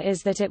analyzer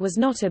is that it was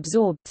not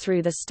absorbed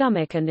through the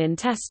stomach and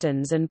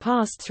intestines and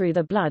passed through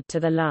the blood to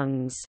the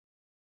lungs.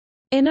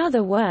 In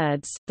other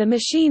words, the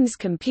machine's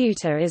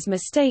computer is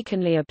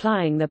mistakenly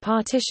applying the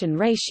partition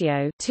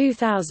ratio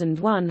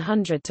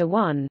 2100 to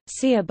 1,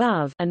 see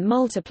above, and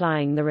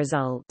multiplying the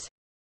result.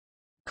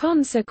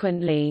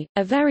 Consequently,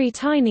 a very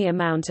tiny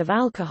amount of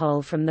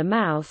alcohol from the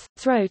mouth,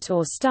 throat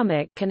or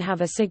stomach can have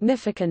a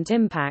significant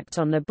impact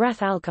on the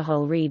breath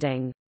alcohol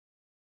reading.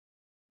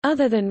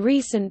 Other than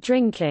recent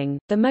drinking,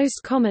 the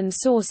most common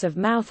source of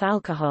mouth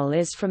alcohol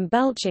is from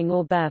belching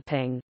or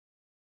burping.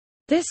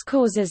 This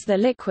causes the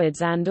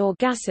liquids and/or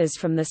gases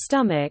from the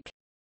stomach,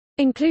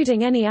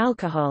 including any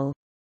alcohol,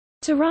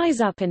 to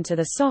rise up into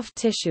the soft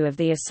tissue of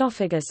the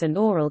esophagus and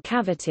oral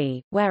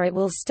cavity, where it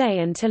will stay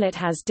until it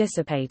has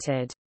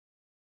dissipated.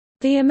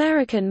 The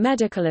American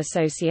Medical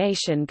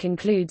Association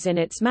concludes in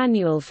its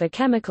Manual for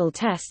Chemical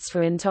Tests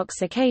for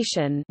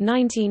Intoxication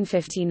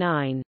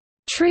 1959.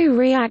 True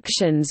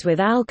reactions with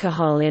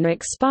alcohol in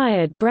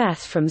expired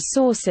breath from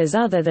sources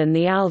other than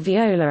the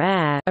alveolar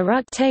air,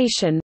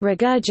 eructation,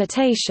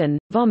 regurgitation,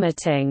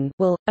 vomiting,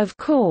 will, of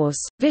course,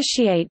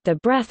 vitiate the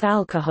breath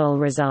alcohol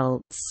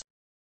results.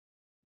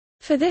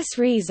 For this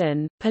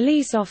reason,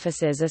 police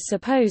officers are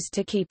supposed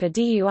to keep a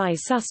DUI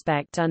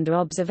suspect under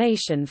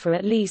observation for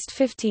at least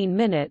 15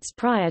 minutes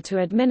prior to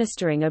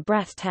administering a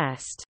breath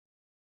test.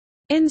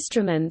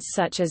 Instruments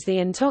such as the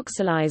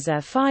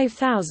Intoxilyzer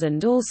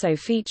 5000 also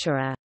feature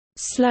a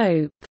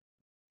slope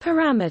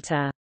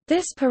parameter.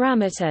 This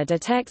parameter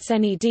detects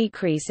any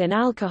decrease in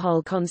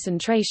alcohol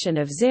concentration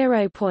of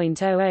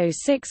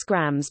 0.006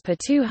 grams per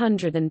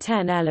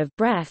 210 L of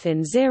breath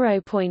in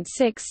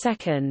 0.6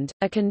 second,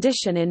 a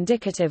condition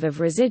indicative of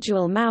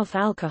residual mouth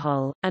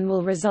alcohol, and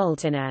will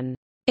result in an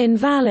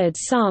invalid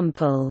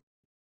sample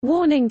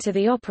warning to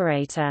the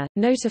operator,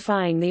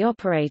 notifying the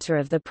operator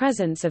of the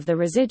presence of the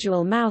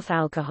residual mouth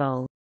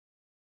alcohol.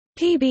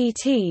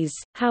 PBTs,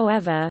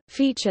 however,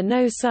 feature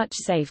no such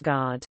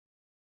safeguard.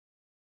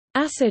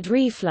 Acid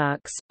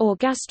reflux, or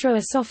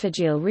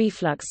gastroesophageal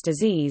reflux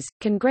disease,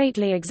 can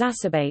greatly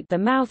exacerbate the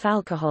mouth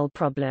alcohol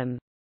problem.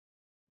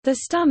 The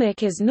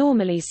stomach is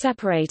normally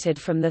separated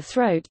from the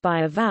throat by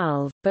a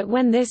valve, but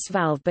when this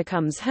valve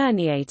becomes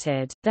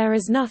herniated, there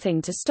is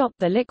nothing to stop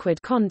the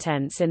liquid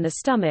contents in the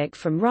stomach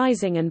from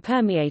rising and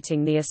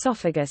permeating the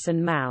esophagus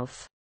and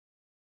mouth.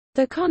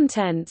 The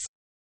contents,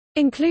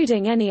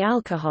 including any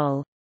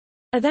alcohol,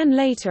 are then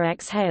later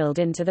exhaled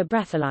into the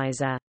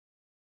breathalyzer.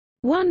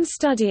 One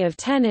study of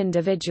 10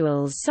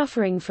 individuals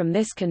suffering from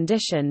this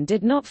condition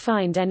did not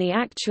find any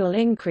actual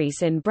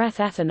increase in breath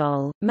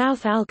ethanol.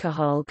 Mouth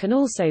alcohol can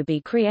also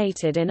be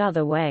created in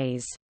other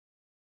ways.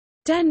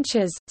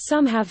 Dentures,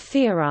 some have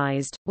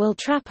theorized, will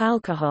trap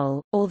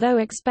alcohol, although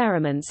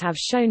experiments have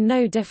shown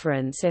no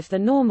difference if the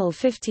normal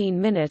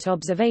 15-minute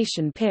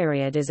observation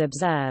period is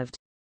observed.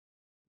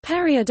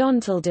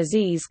 Periodontal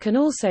disease can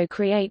also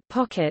create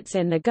pockets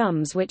in the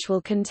gums which will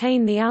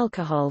contain the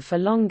alcohol for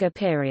longer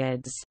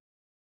periods.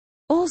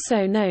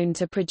 Also known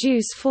to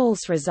produce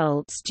false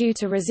results due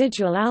to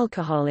residual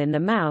alcohol in the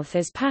mouth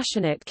is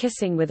passionate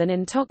kissing with an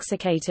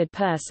intoxicated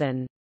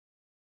person.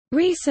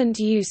 Recent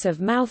use of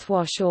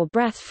mouthwash or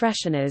breath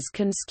fresheners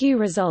can skew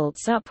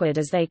results upward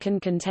as they can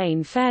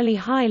contain fairly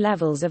high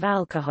levels of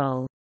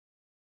alcohol.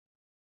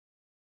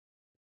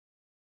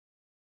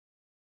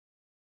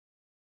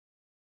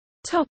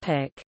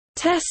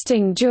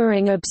 Testing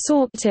during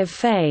absorptive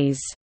phase.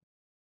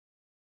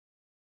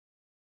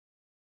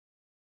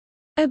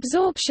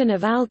 Absorption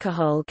of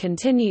alcohol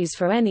continues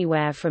for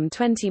anywhere from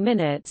 20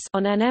 minutes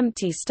on an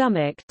empty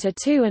stomach to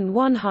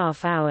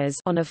 2.5 hours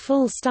on a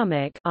full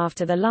stomach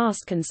after the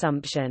last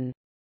consumption.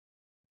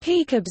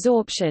 Peak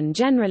absorption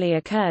generally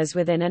occurs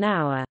within an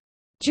hour.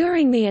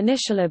 During the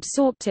initial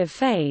absorptive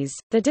phase,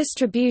 the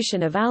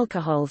distribution of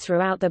alcohol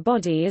throughout the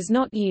body is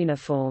not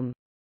uniform.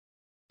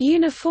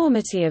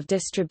 Uniformity of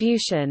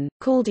distribution,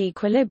 called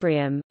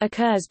equilibrium,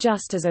 occurs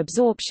just as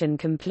absorption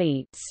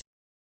completes.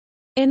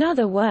 In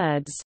other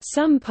words,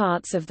 some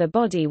parts of the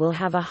body will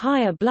have a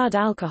higher blood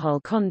alcohol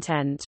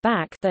content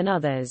 (BAC) than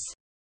others.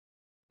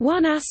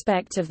 One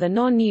aspect of the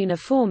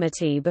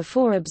non-uniformity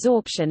before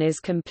absorption is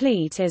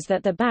complete is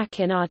that the BAC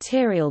in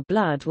arterial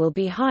blood will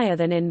be higher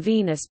than in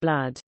venous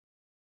blood.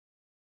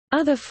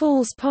 Other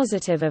false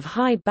positive of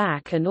high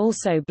BAC and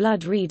also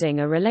blood reading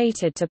are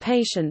related to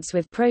patients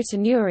with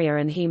proteinuria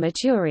and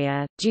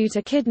hematuria, due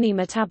to kidney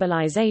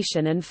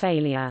metabolization and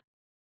failure.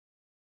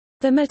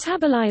 The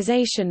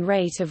metabolization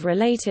rate of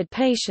related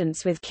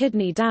patients with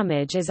kidney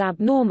damage is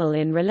abnormal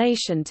in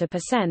relation to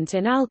percent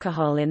in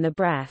alcohol in the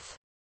breath.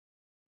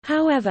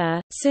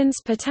 However,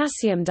 since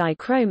potassium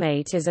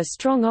dichromate is a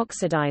strong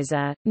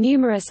oxidizer,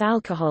 numerous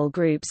alcohol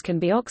groups can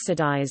be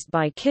oxidized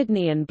by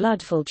kidney and blood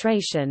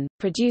filtration,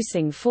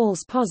 producing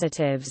false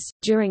positives.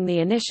 During the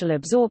initial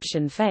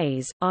absorption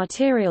phase,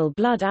 arterial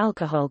blood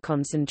alcohol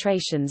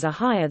concentrations are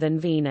higher than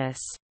venous.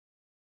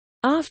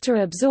 After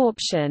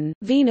absorption,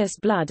 venous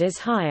blood is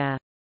higher.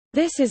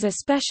 This is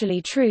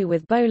especially true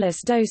with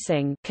bolus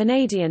dosing,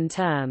 Canadian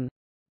term.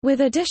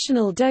 With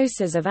additional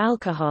doses of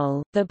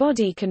alcohol, the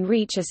body can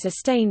reach a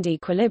sustained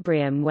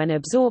equilibrium when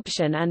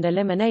absorption and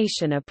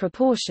elimination are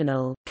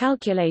proportional,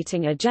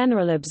 calculating a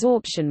general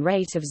absorption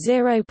rate of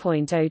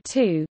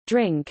 0.02,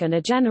 drink and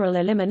a general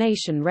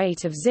elimination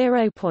rate of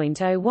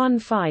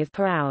 0.015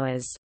 per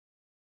hours.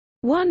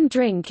 One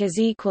drink is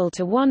equal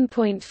to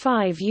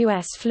 1.5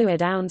 U.S.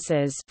 fluid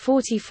ounces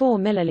 44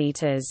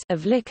 milliliters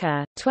of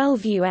liquor,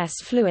 12 U.S.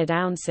 fluid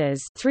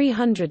ounces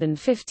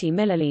 350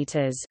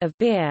 milliliters of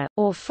beer,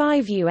 or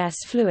 5 U.S.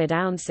 fluid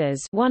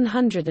ounces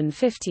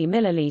 150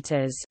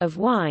 milliliters of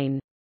wine.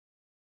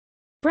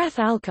 Breath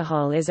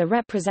alcohol is a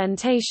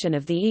representation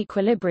of the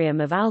equilibrium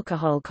of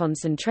alcohol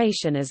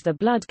concentration as the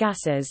blood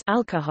gases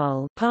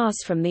alcohol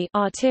pass from the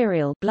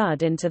arterial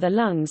blood into the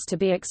lungs to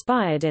be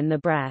expired in the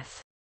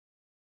breath.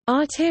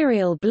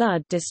 Arterial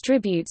blood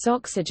distributes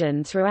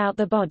oxygen throughout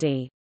the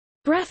body.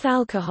 Breath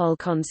alcohol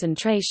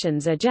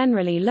concentrations are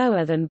generally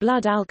lower than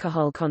blood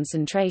alcohol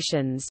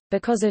concentrations,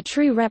 because a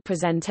true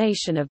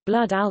representation of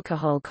blood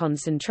alcohol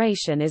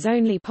concentration is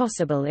only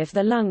possible if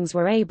the lungs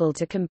were able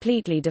to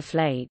completely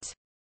deflate.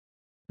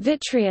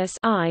 Vitreous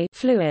eye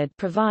fluid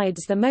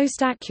provides the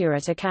most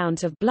accurate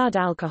account of blood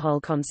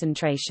alcohol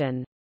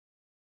concentration.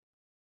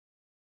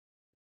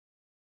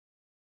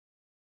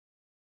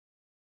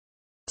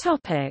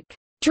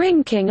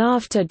 Drinking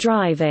after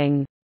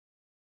driving.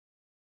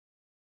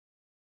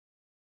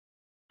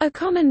 A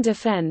common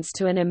defense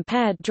to an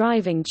impaired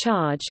driving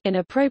charge in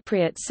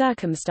appropriate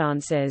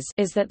circumstances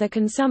is that the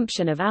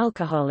consumption of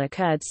alcohol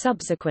occurred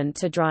subsequent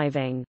to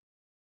driving.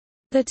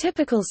 The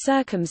typical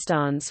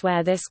circumstance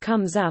where this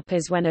comes up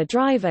is when a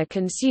driver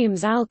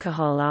consumes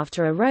alcohol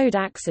after a road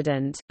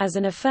accident, as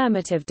an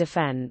affirmative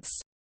defense.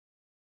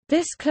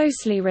 This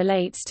closely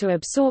relates to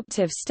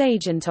absorptive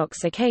stage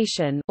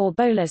intoxication or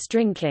bolus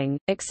drinking,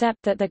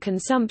 except that the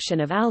consumption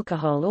of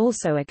alcohol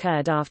also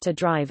occurred after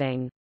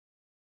driving.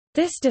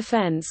 This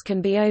defense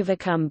can be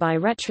overcome by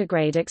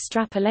retrograde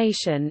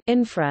extrapolation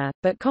infra,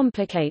 but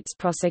complicates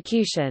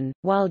prosecution.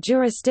 While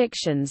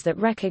jurisdictions that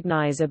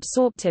recognize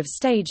absorptive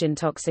stage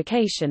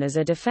intoxication as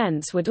a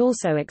defense would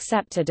also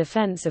accept a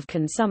defense of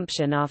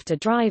consumption after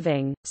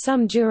driving,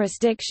 some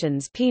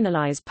jurisdictions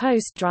penalize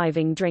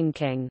post-driving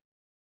drinking.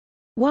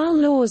 While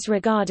laws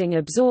regarding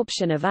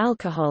absorption of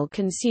alcohol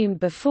consumed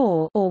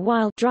before or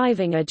while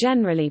driving are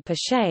generally per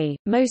se,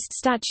 most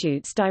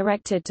statutes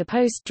directed to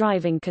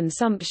post-driving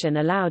consumption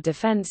allow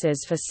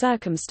defenses for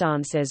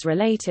circumstances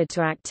related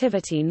to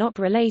activity not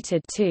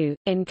related to.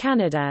 In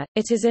Canada,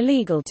 it is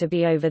illegal to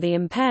be over the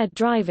impaired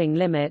driving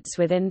limits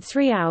within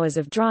 3 hours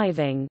of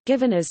driving,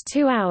 given as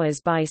 2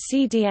 hours by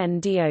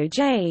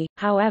CDN-DOJ.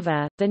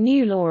 However, the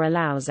new law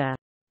allows a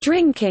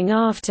drinking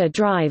after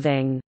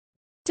driving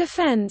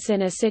defense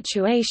in a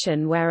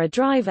situation where a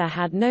driver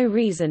had no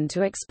reason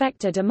to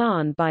expect a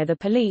demand by the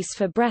police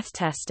for breath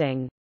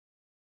testing.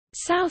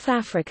 South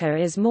Africa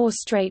is more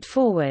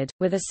straightforward,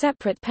 with a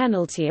separate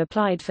penalty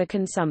applied for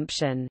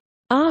consumption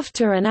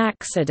after an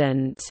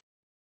accident,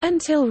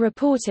 until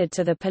reported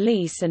to the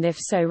police and if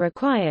so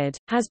required,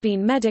 has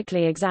been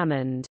medically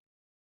examined.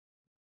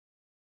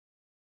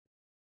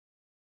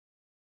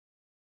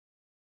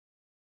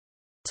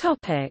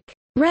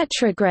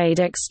 Retrograde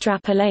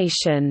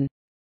extrapolation.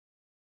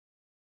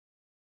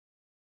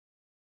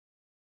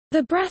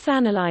 The breath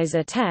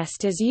analyzer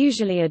test is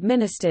usually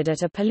administered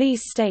at a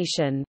police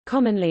station,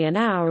 commonly an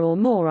hour or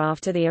more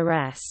after the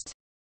arrest.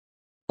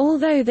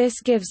 Although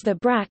this gives the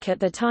BRAC at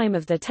the time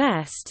of the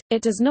test,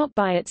 it does not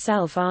by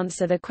itself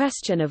answer the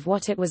question of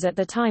what it was at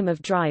the time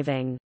of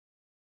driving.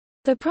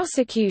 The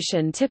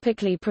prosecution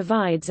typically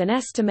provides an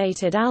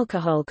estimated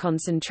alcohol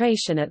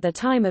concentration at the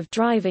time of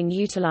driving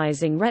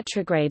utilizing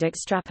retrograde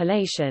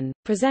extrapolation,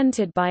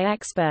 presented by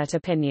expert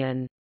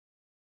opinion.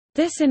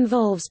 This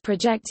involves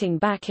projecting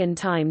back in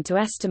time to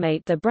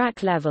estimate the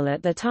BRAC level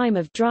at the time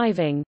of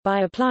driving, by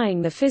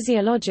applying the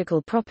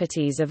physiological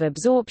properties of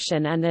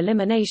absorption and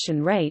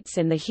elimination rates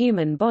in the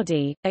human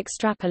body.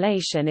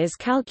 Extrapolation is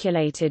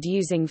calculated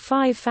using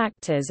 5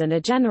 factors and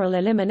a general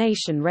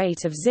elimination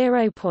rate of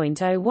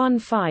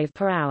 0.015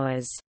 per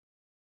hours.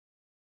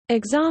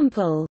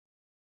 Example: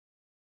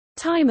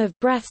 time of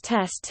breath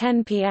test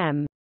 10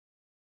 p.m.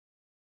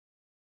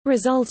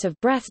 Result of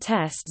breath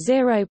test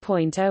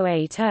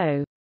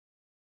 0.080.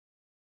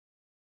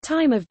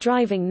 Time of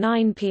driving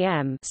 9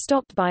 p.m.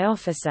 stopped by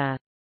officer.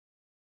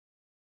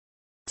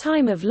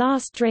 Time of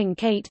last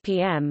drink 8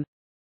 p.m.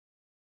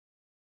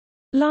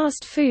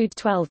 Last food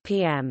 12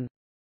 p.m.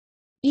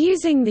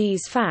 Using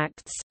these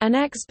facts, an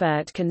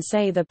expert can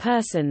say the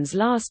person's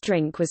last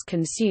drink was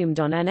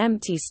consumed on an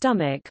empty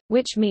stomach,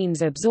 which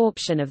means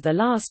absorption of the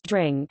last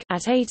drink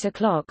at 8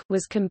 o'clock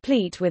was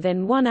complete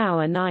within 1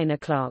 hour 9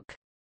 o'clock.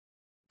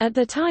 At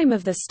the time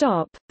of the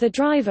stop, the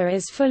driver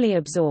is fully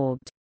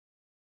absorbed.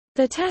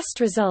 The test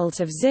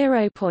result of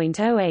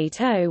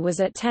 0.080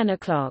 was at 10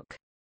 o'clock.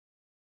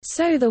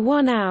 So the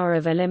 1 hour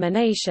of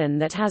elimination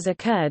that has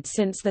occurred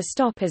since the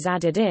stop is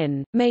added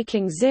in,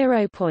 making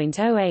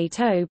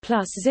 0.080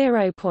 plus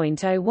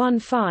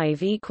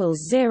 0.015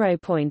 equals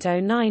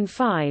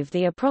 0.095,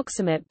 the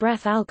approximate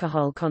breath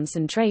alcohol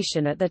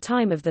concentration at the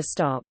time of the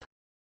stop.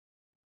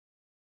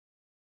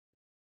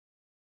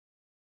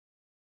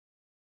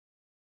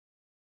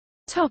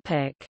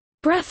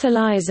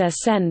 Breathalyzer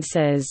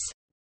sensors.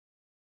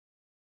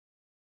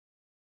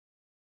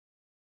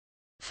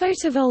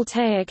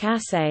 Photovoltaic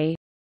assay.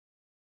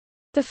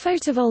 The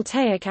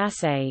photovoltaic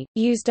assay,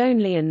 used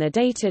only in the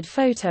dated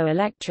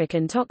photoelectric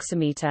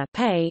intoximeter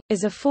 (PEI),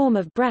 is a form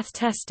of breath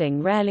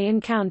testing rarely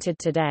encountered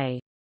today.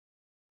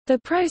 The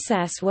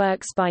process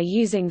works by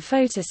using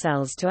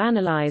photocells to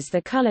analyze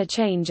the color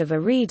change of a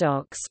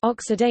redox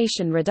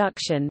oxidation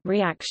reduction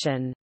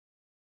reaction.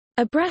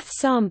 A breath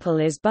sample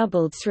is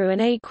bubbled through an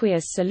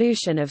aqueous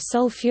solution of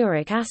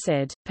sulfuric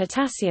acid,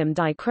 potassium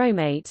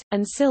dichromate,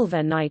 and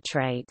silver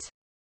nitrate.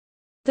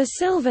 The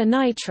silver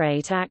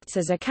nitrate acts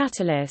as a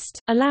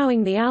catalyst,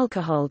 allowing the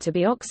alcohol to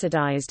be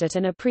oxidized at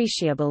an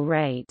appreciable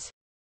rate.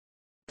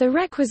 The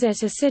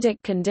requisite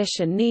acidic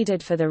condition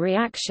needed for the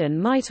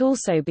reaction might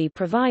also be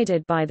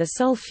provided by the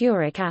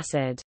sulfuric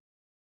acid.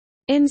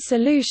 In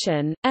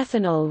solution,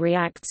 ethanol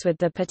reacts with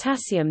the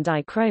potassium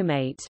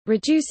dichromate,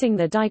 reducing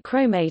the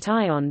dichromate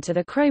ion to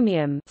the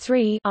chromium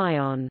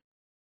ion.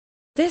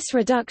 This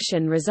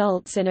reduction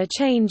results in a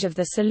change of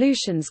the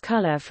solution's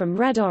color from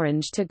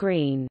red-orange to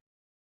green.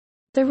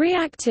 The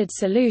reacted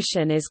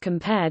solution is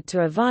compared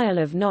to a vial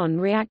of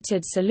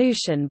non-reacted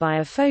solution by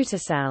a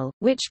photocell,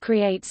 which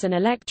creates an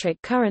electric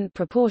current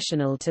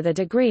proportional to the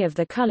degree of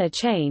the color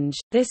change.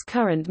 This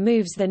current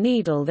moves the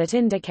needle that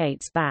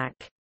indicates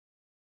back.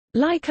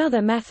 Like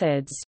other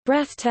methods,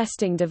 breath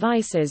testing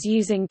devices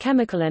using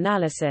chemical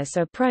analysis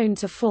are prone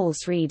to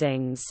false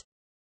readings.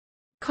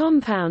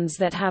 Compounds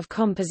that have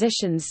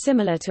compositions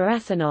similar to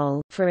ethanol,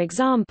 for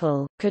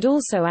example, could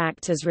also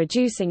act as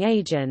reducing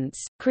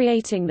agents,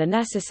 creating the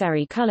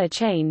necessary color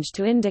change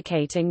to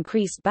indicate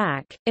increased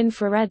back.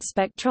 Infrared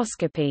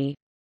spectroscopy.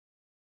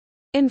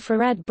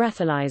 Infrared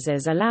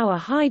breathalyzers allow a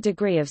high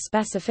degree of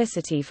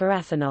specificity for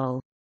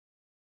ethanol.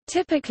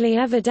 Typically,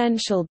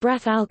 evidential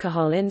breath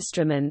alcohol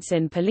instruments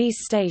in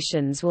police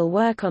stations will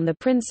work on the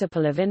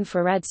principle of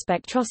infrared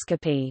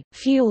spectroscopy.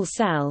 Fuel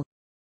cell.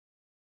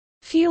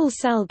 Fuel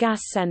cell gas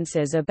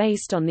sensors are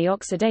based on the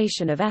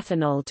oxidation of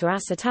ethanol to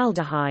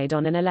acetaldehyde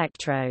on an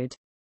electrode.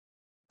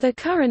 The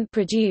current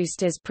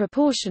produced is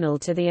proportional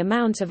to the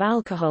amount of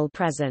alcohol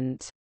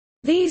present.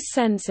 These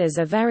sensors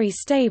are very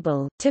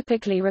stable,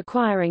 typically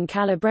requiring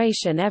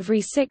calibration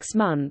every 6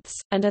 months,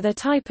 and are the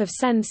type of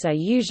sensor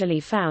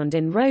usually found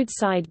in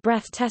roadside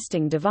breath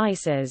testing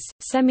devices.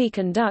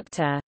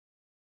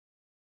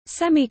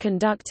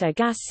 Semiconductor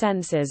gas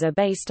sensors are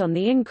based on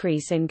the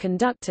increase in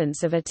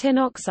conductance of a tin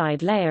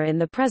oxide layer in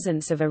the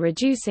presence of a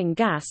reducing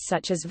gas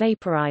such as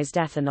vaporized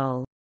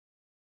ethanol.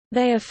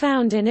 They are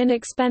found in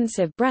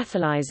inexpensive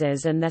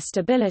breathalyzers and their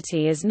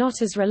stability is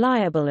not as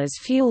reliable as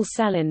fuel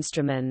cell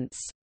instruments.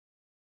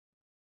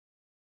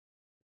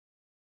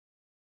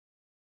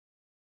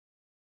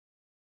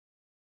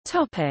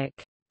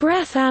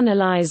 Breath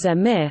analyzer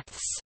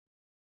myths.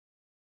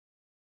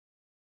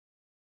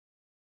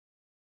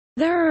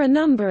 There are a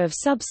number of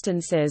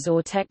substances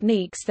or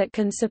techniques that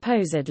can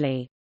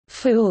supposedly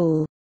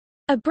fool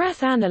a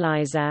breath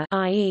analyzer,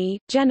 i.e.,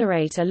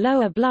 generate a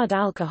lower blood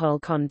alcohol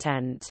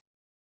content.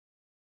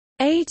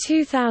 A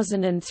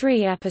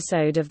 2003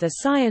 episode of the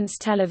science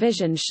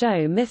television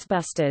show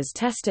Mythbusters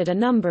tested a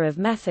number of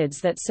methods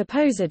that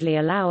supposedly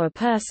allow a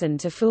person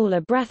to fool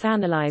a breath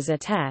analyzer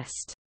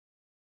test.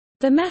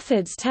 The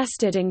methods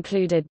tested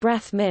included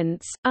breath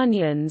mints,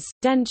 onions,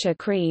 denture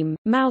cream,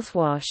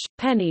 mouthwash,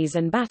 pennies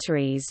and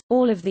batteries.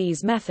 All of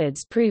these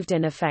methods proved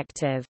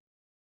ineffective.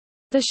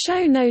 The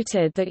show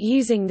noted that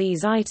using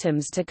these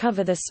items to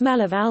cover the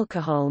smell of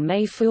alcohol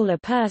may fool a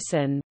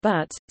person,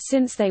 but,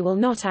 since they will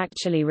not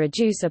actually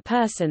reduce a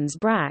person's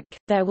BRAC,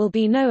 there will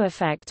be no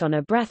effect on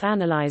a breath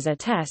analyzer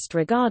test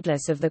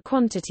regardless of the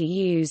quantity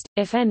used,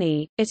 if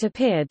any. It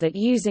appeared that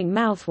using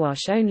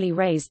mouthwash only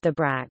raised the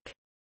BRAC.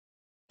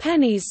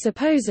 Pennies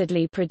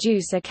supposedly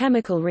produce a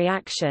chemical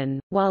reaction,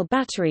 while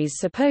batteries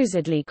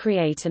supposedly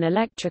create an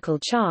electrical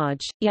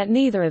charge, yet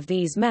neither of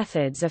these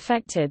methods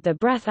affected the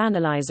breath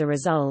analyzer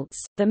results.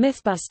 The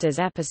Mythbusters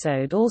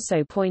episode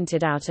also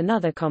pointed out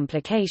another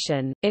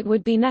complication: it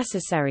would be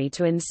necessary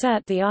to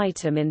insert the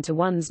item into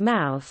one's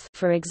mouth,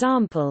 for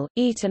example,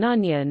 eat an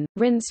onion,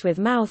 rinse with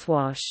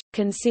mouthwash,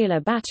 conceal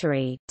a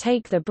battery,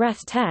 take the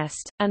breath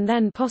test, and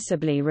then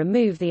possibly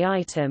remove the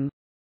item,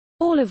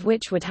 all of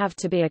which would have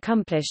to be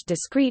accomplished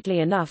discreetly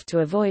enough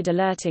to avoid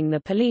alerting the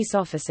police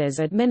officers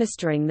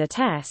administering the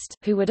test,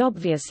 who would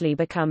obviously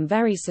become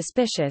very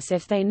suspicious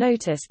if they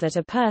noticed that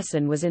a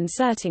person was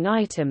inserting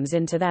items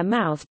into their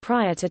mouth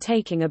prior to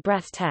taking a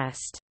breath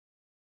test.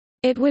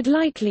 It would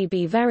likely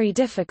be very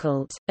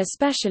difficult,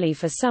 especially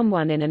for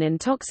someone in an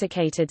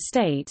intoxicated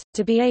state,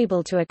 to be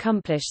able to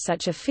accomplish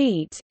such a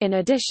feat. In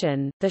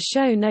addition, the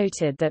show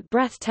noted that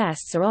breath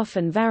tests are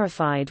often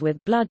verified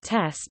with blood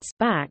tests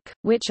 (BAC),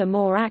 which are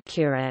more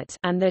accurate,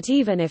 and that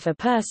even if a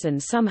person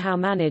somehow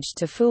managed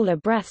to fool a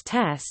breath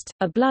test,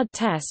 a blood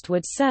test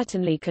would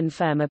certainly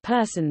confirm a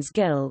person's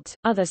guilt.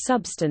 Other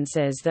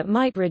substances that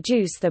might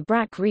reduce the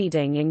BRAC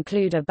reading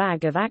include a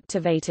bag of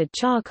activated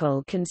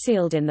charcoal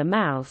concealed in the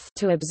mouth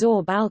to absorb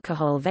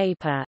alcohol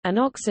vapor, an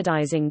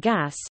oxidizing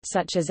gas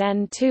such as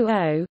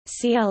N2O,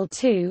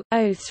 Cl2,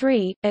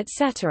 O3,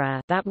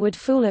 etc. that would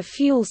fool a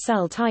fuel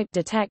cell type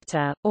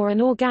detector, or an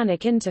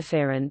organic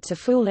interferent to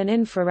fool an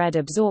infrared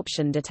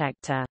absorption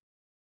detector.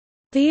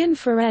 The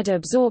infrared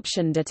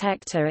absorption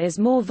detector is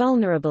more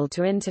vulnerable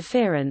to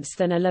interference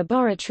than a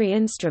laboratory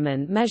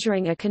instrument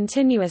measuring a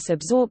continuous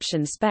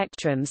absorption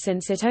spectrum,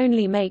 since it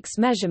only makes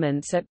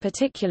measurements at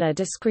particular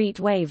discrete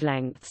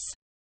wavelengths.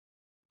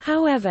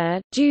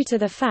 However, due to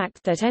the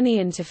fact that any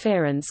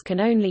interference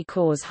can only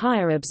cause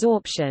higher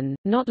absorption,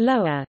 not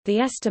lower, the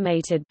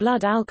estimated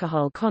blood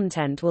alcohol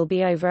content will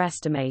be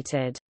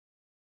overestimated.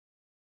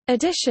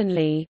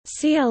 Additionally,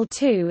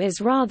 Cl2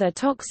 is rather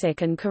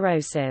toxic and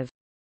corrosive.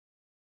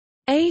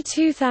 A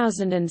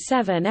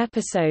 2007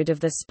 episode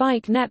of the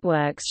Spike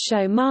Network's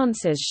show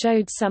Mansers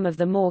showed some of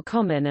the more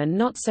common and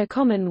not so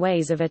common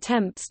ways of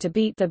attempts to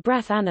beat the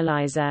breath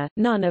analyzer,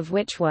 none of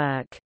which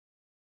work.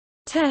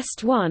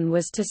 Test 1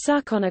 was to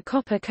suck on a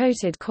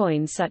copper-coated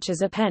coin such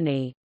as a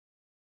penny.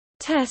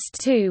 Test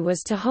 2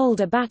 was to hold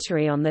a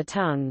battery on the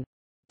tongue.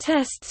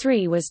 Test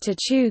 3 was to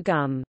chew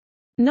gum.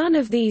 None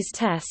of these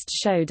tests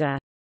showed a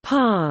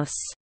pass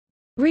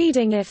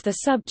reading if the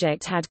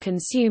subject had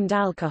consumed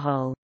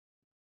alcohol.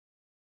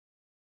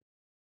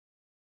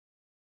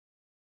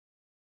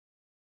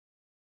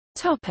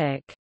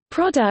 Topic: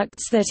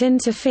 Products that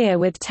interfere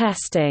with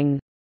testing.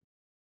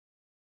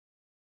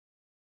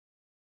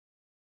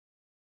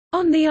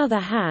 On the other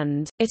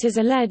hand, it is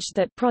alleged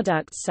that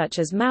products such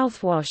as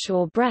mouthwash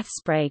or breath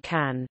spray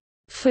can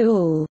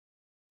fool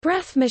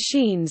breath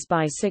machines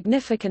by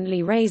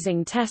significantly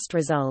raising test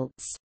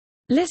results.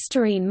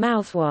 Listerine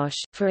mouthwash,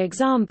 for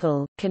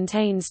example,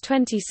 contains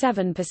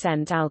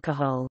 27%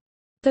 alcohol.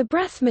 The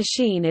breath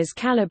machine is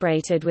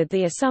calibrated with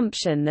the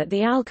assumption that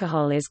the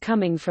alcohol is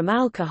coming from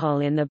alcohol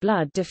in the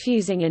blood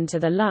diffusing into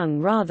the lung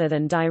rather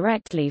than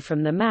directly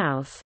from the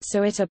mouth,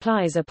 so it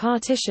applies a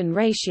partition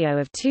ratio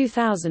of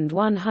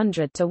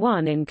 2100 to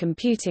 1 in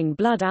computing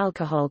blood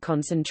alcohol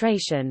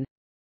concentration,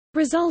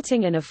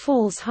 resulting in a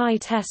false high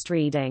test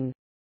reading.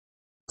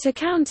 To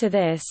counter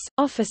this,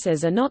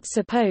 officers are not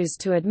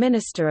supposed to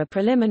administer a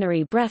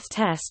preliminary breath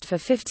test for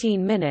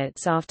 15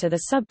 minutes after the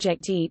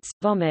subject eats,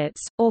 vomits,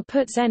 or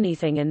puts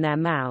anything in their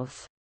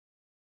mouth.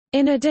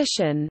 In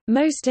addition,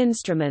 most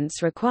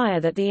instruments require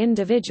that the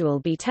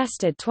individual be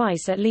tested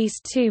twice at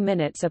least 2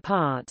 minutes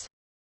apart.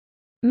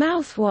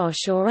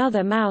 Mouthwash or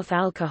other mouth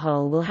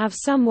alcohol will have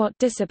somewhat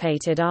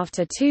dissipated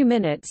after 2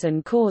 minutes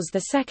and cause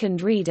the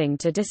second reading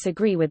to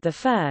disagree with the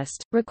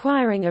first,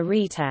 requiring a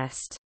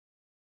retest.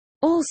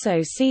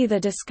 Also see the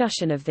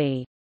discussion of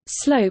the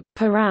slope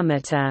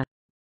parameter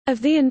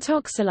of the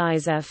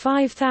Intoxilyzer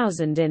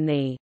 5000 in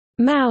the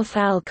mouth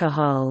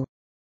alcohol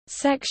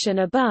section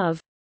above.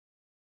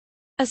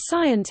 A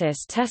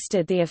scientist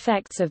tested the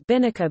effects of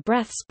Binaca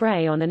breath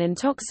spray on an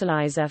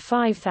Intoxilyzer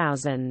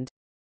 5000.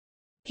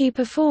 He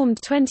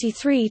performed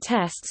 23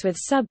 tests with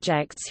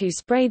subjects who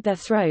sprayed their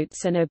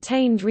throats and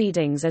obtained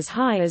readings as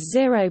high as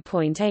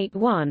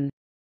 0.81,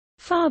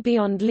 far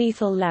beyond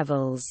lethal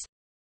levels.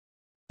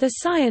 The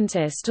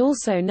scientist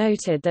also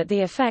noted that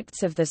the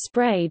effects of the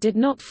spray did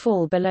not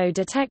fall below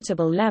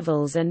detectable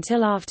levels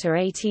until after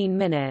 18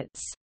 minutes.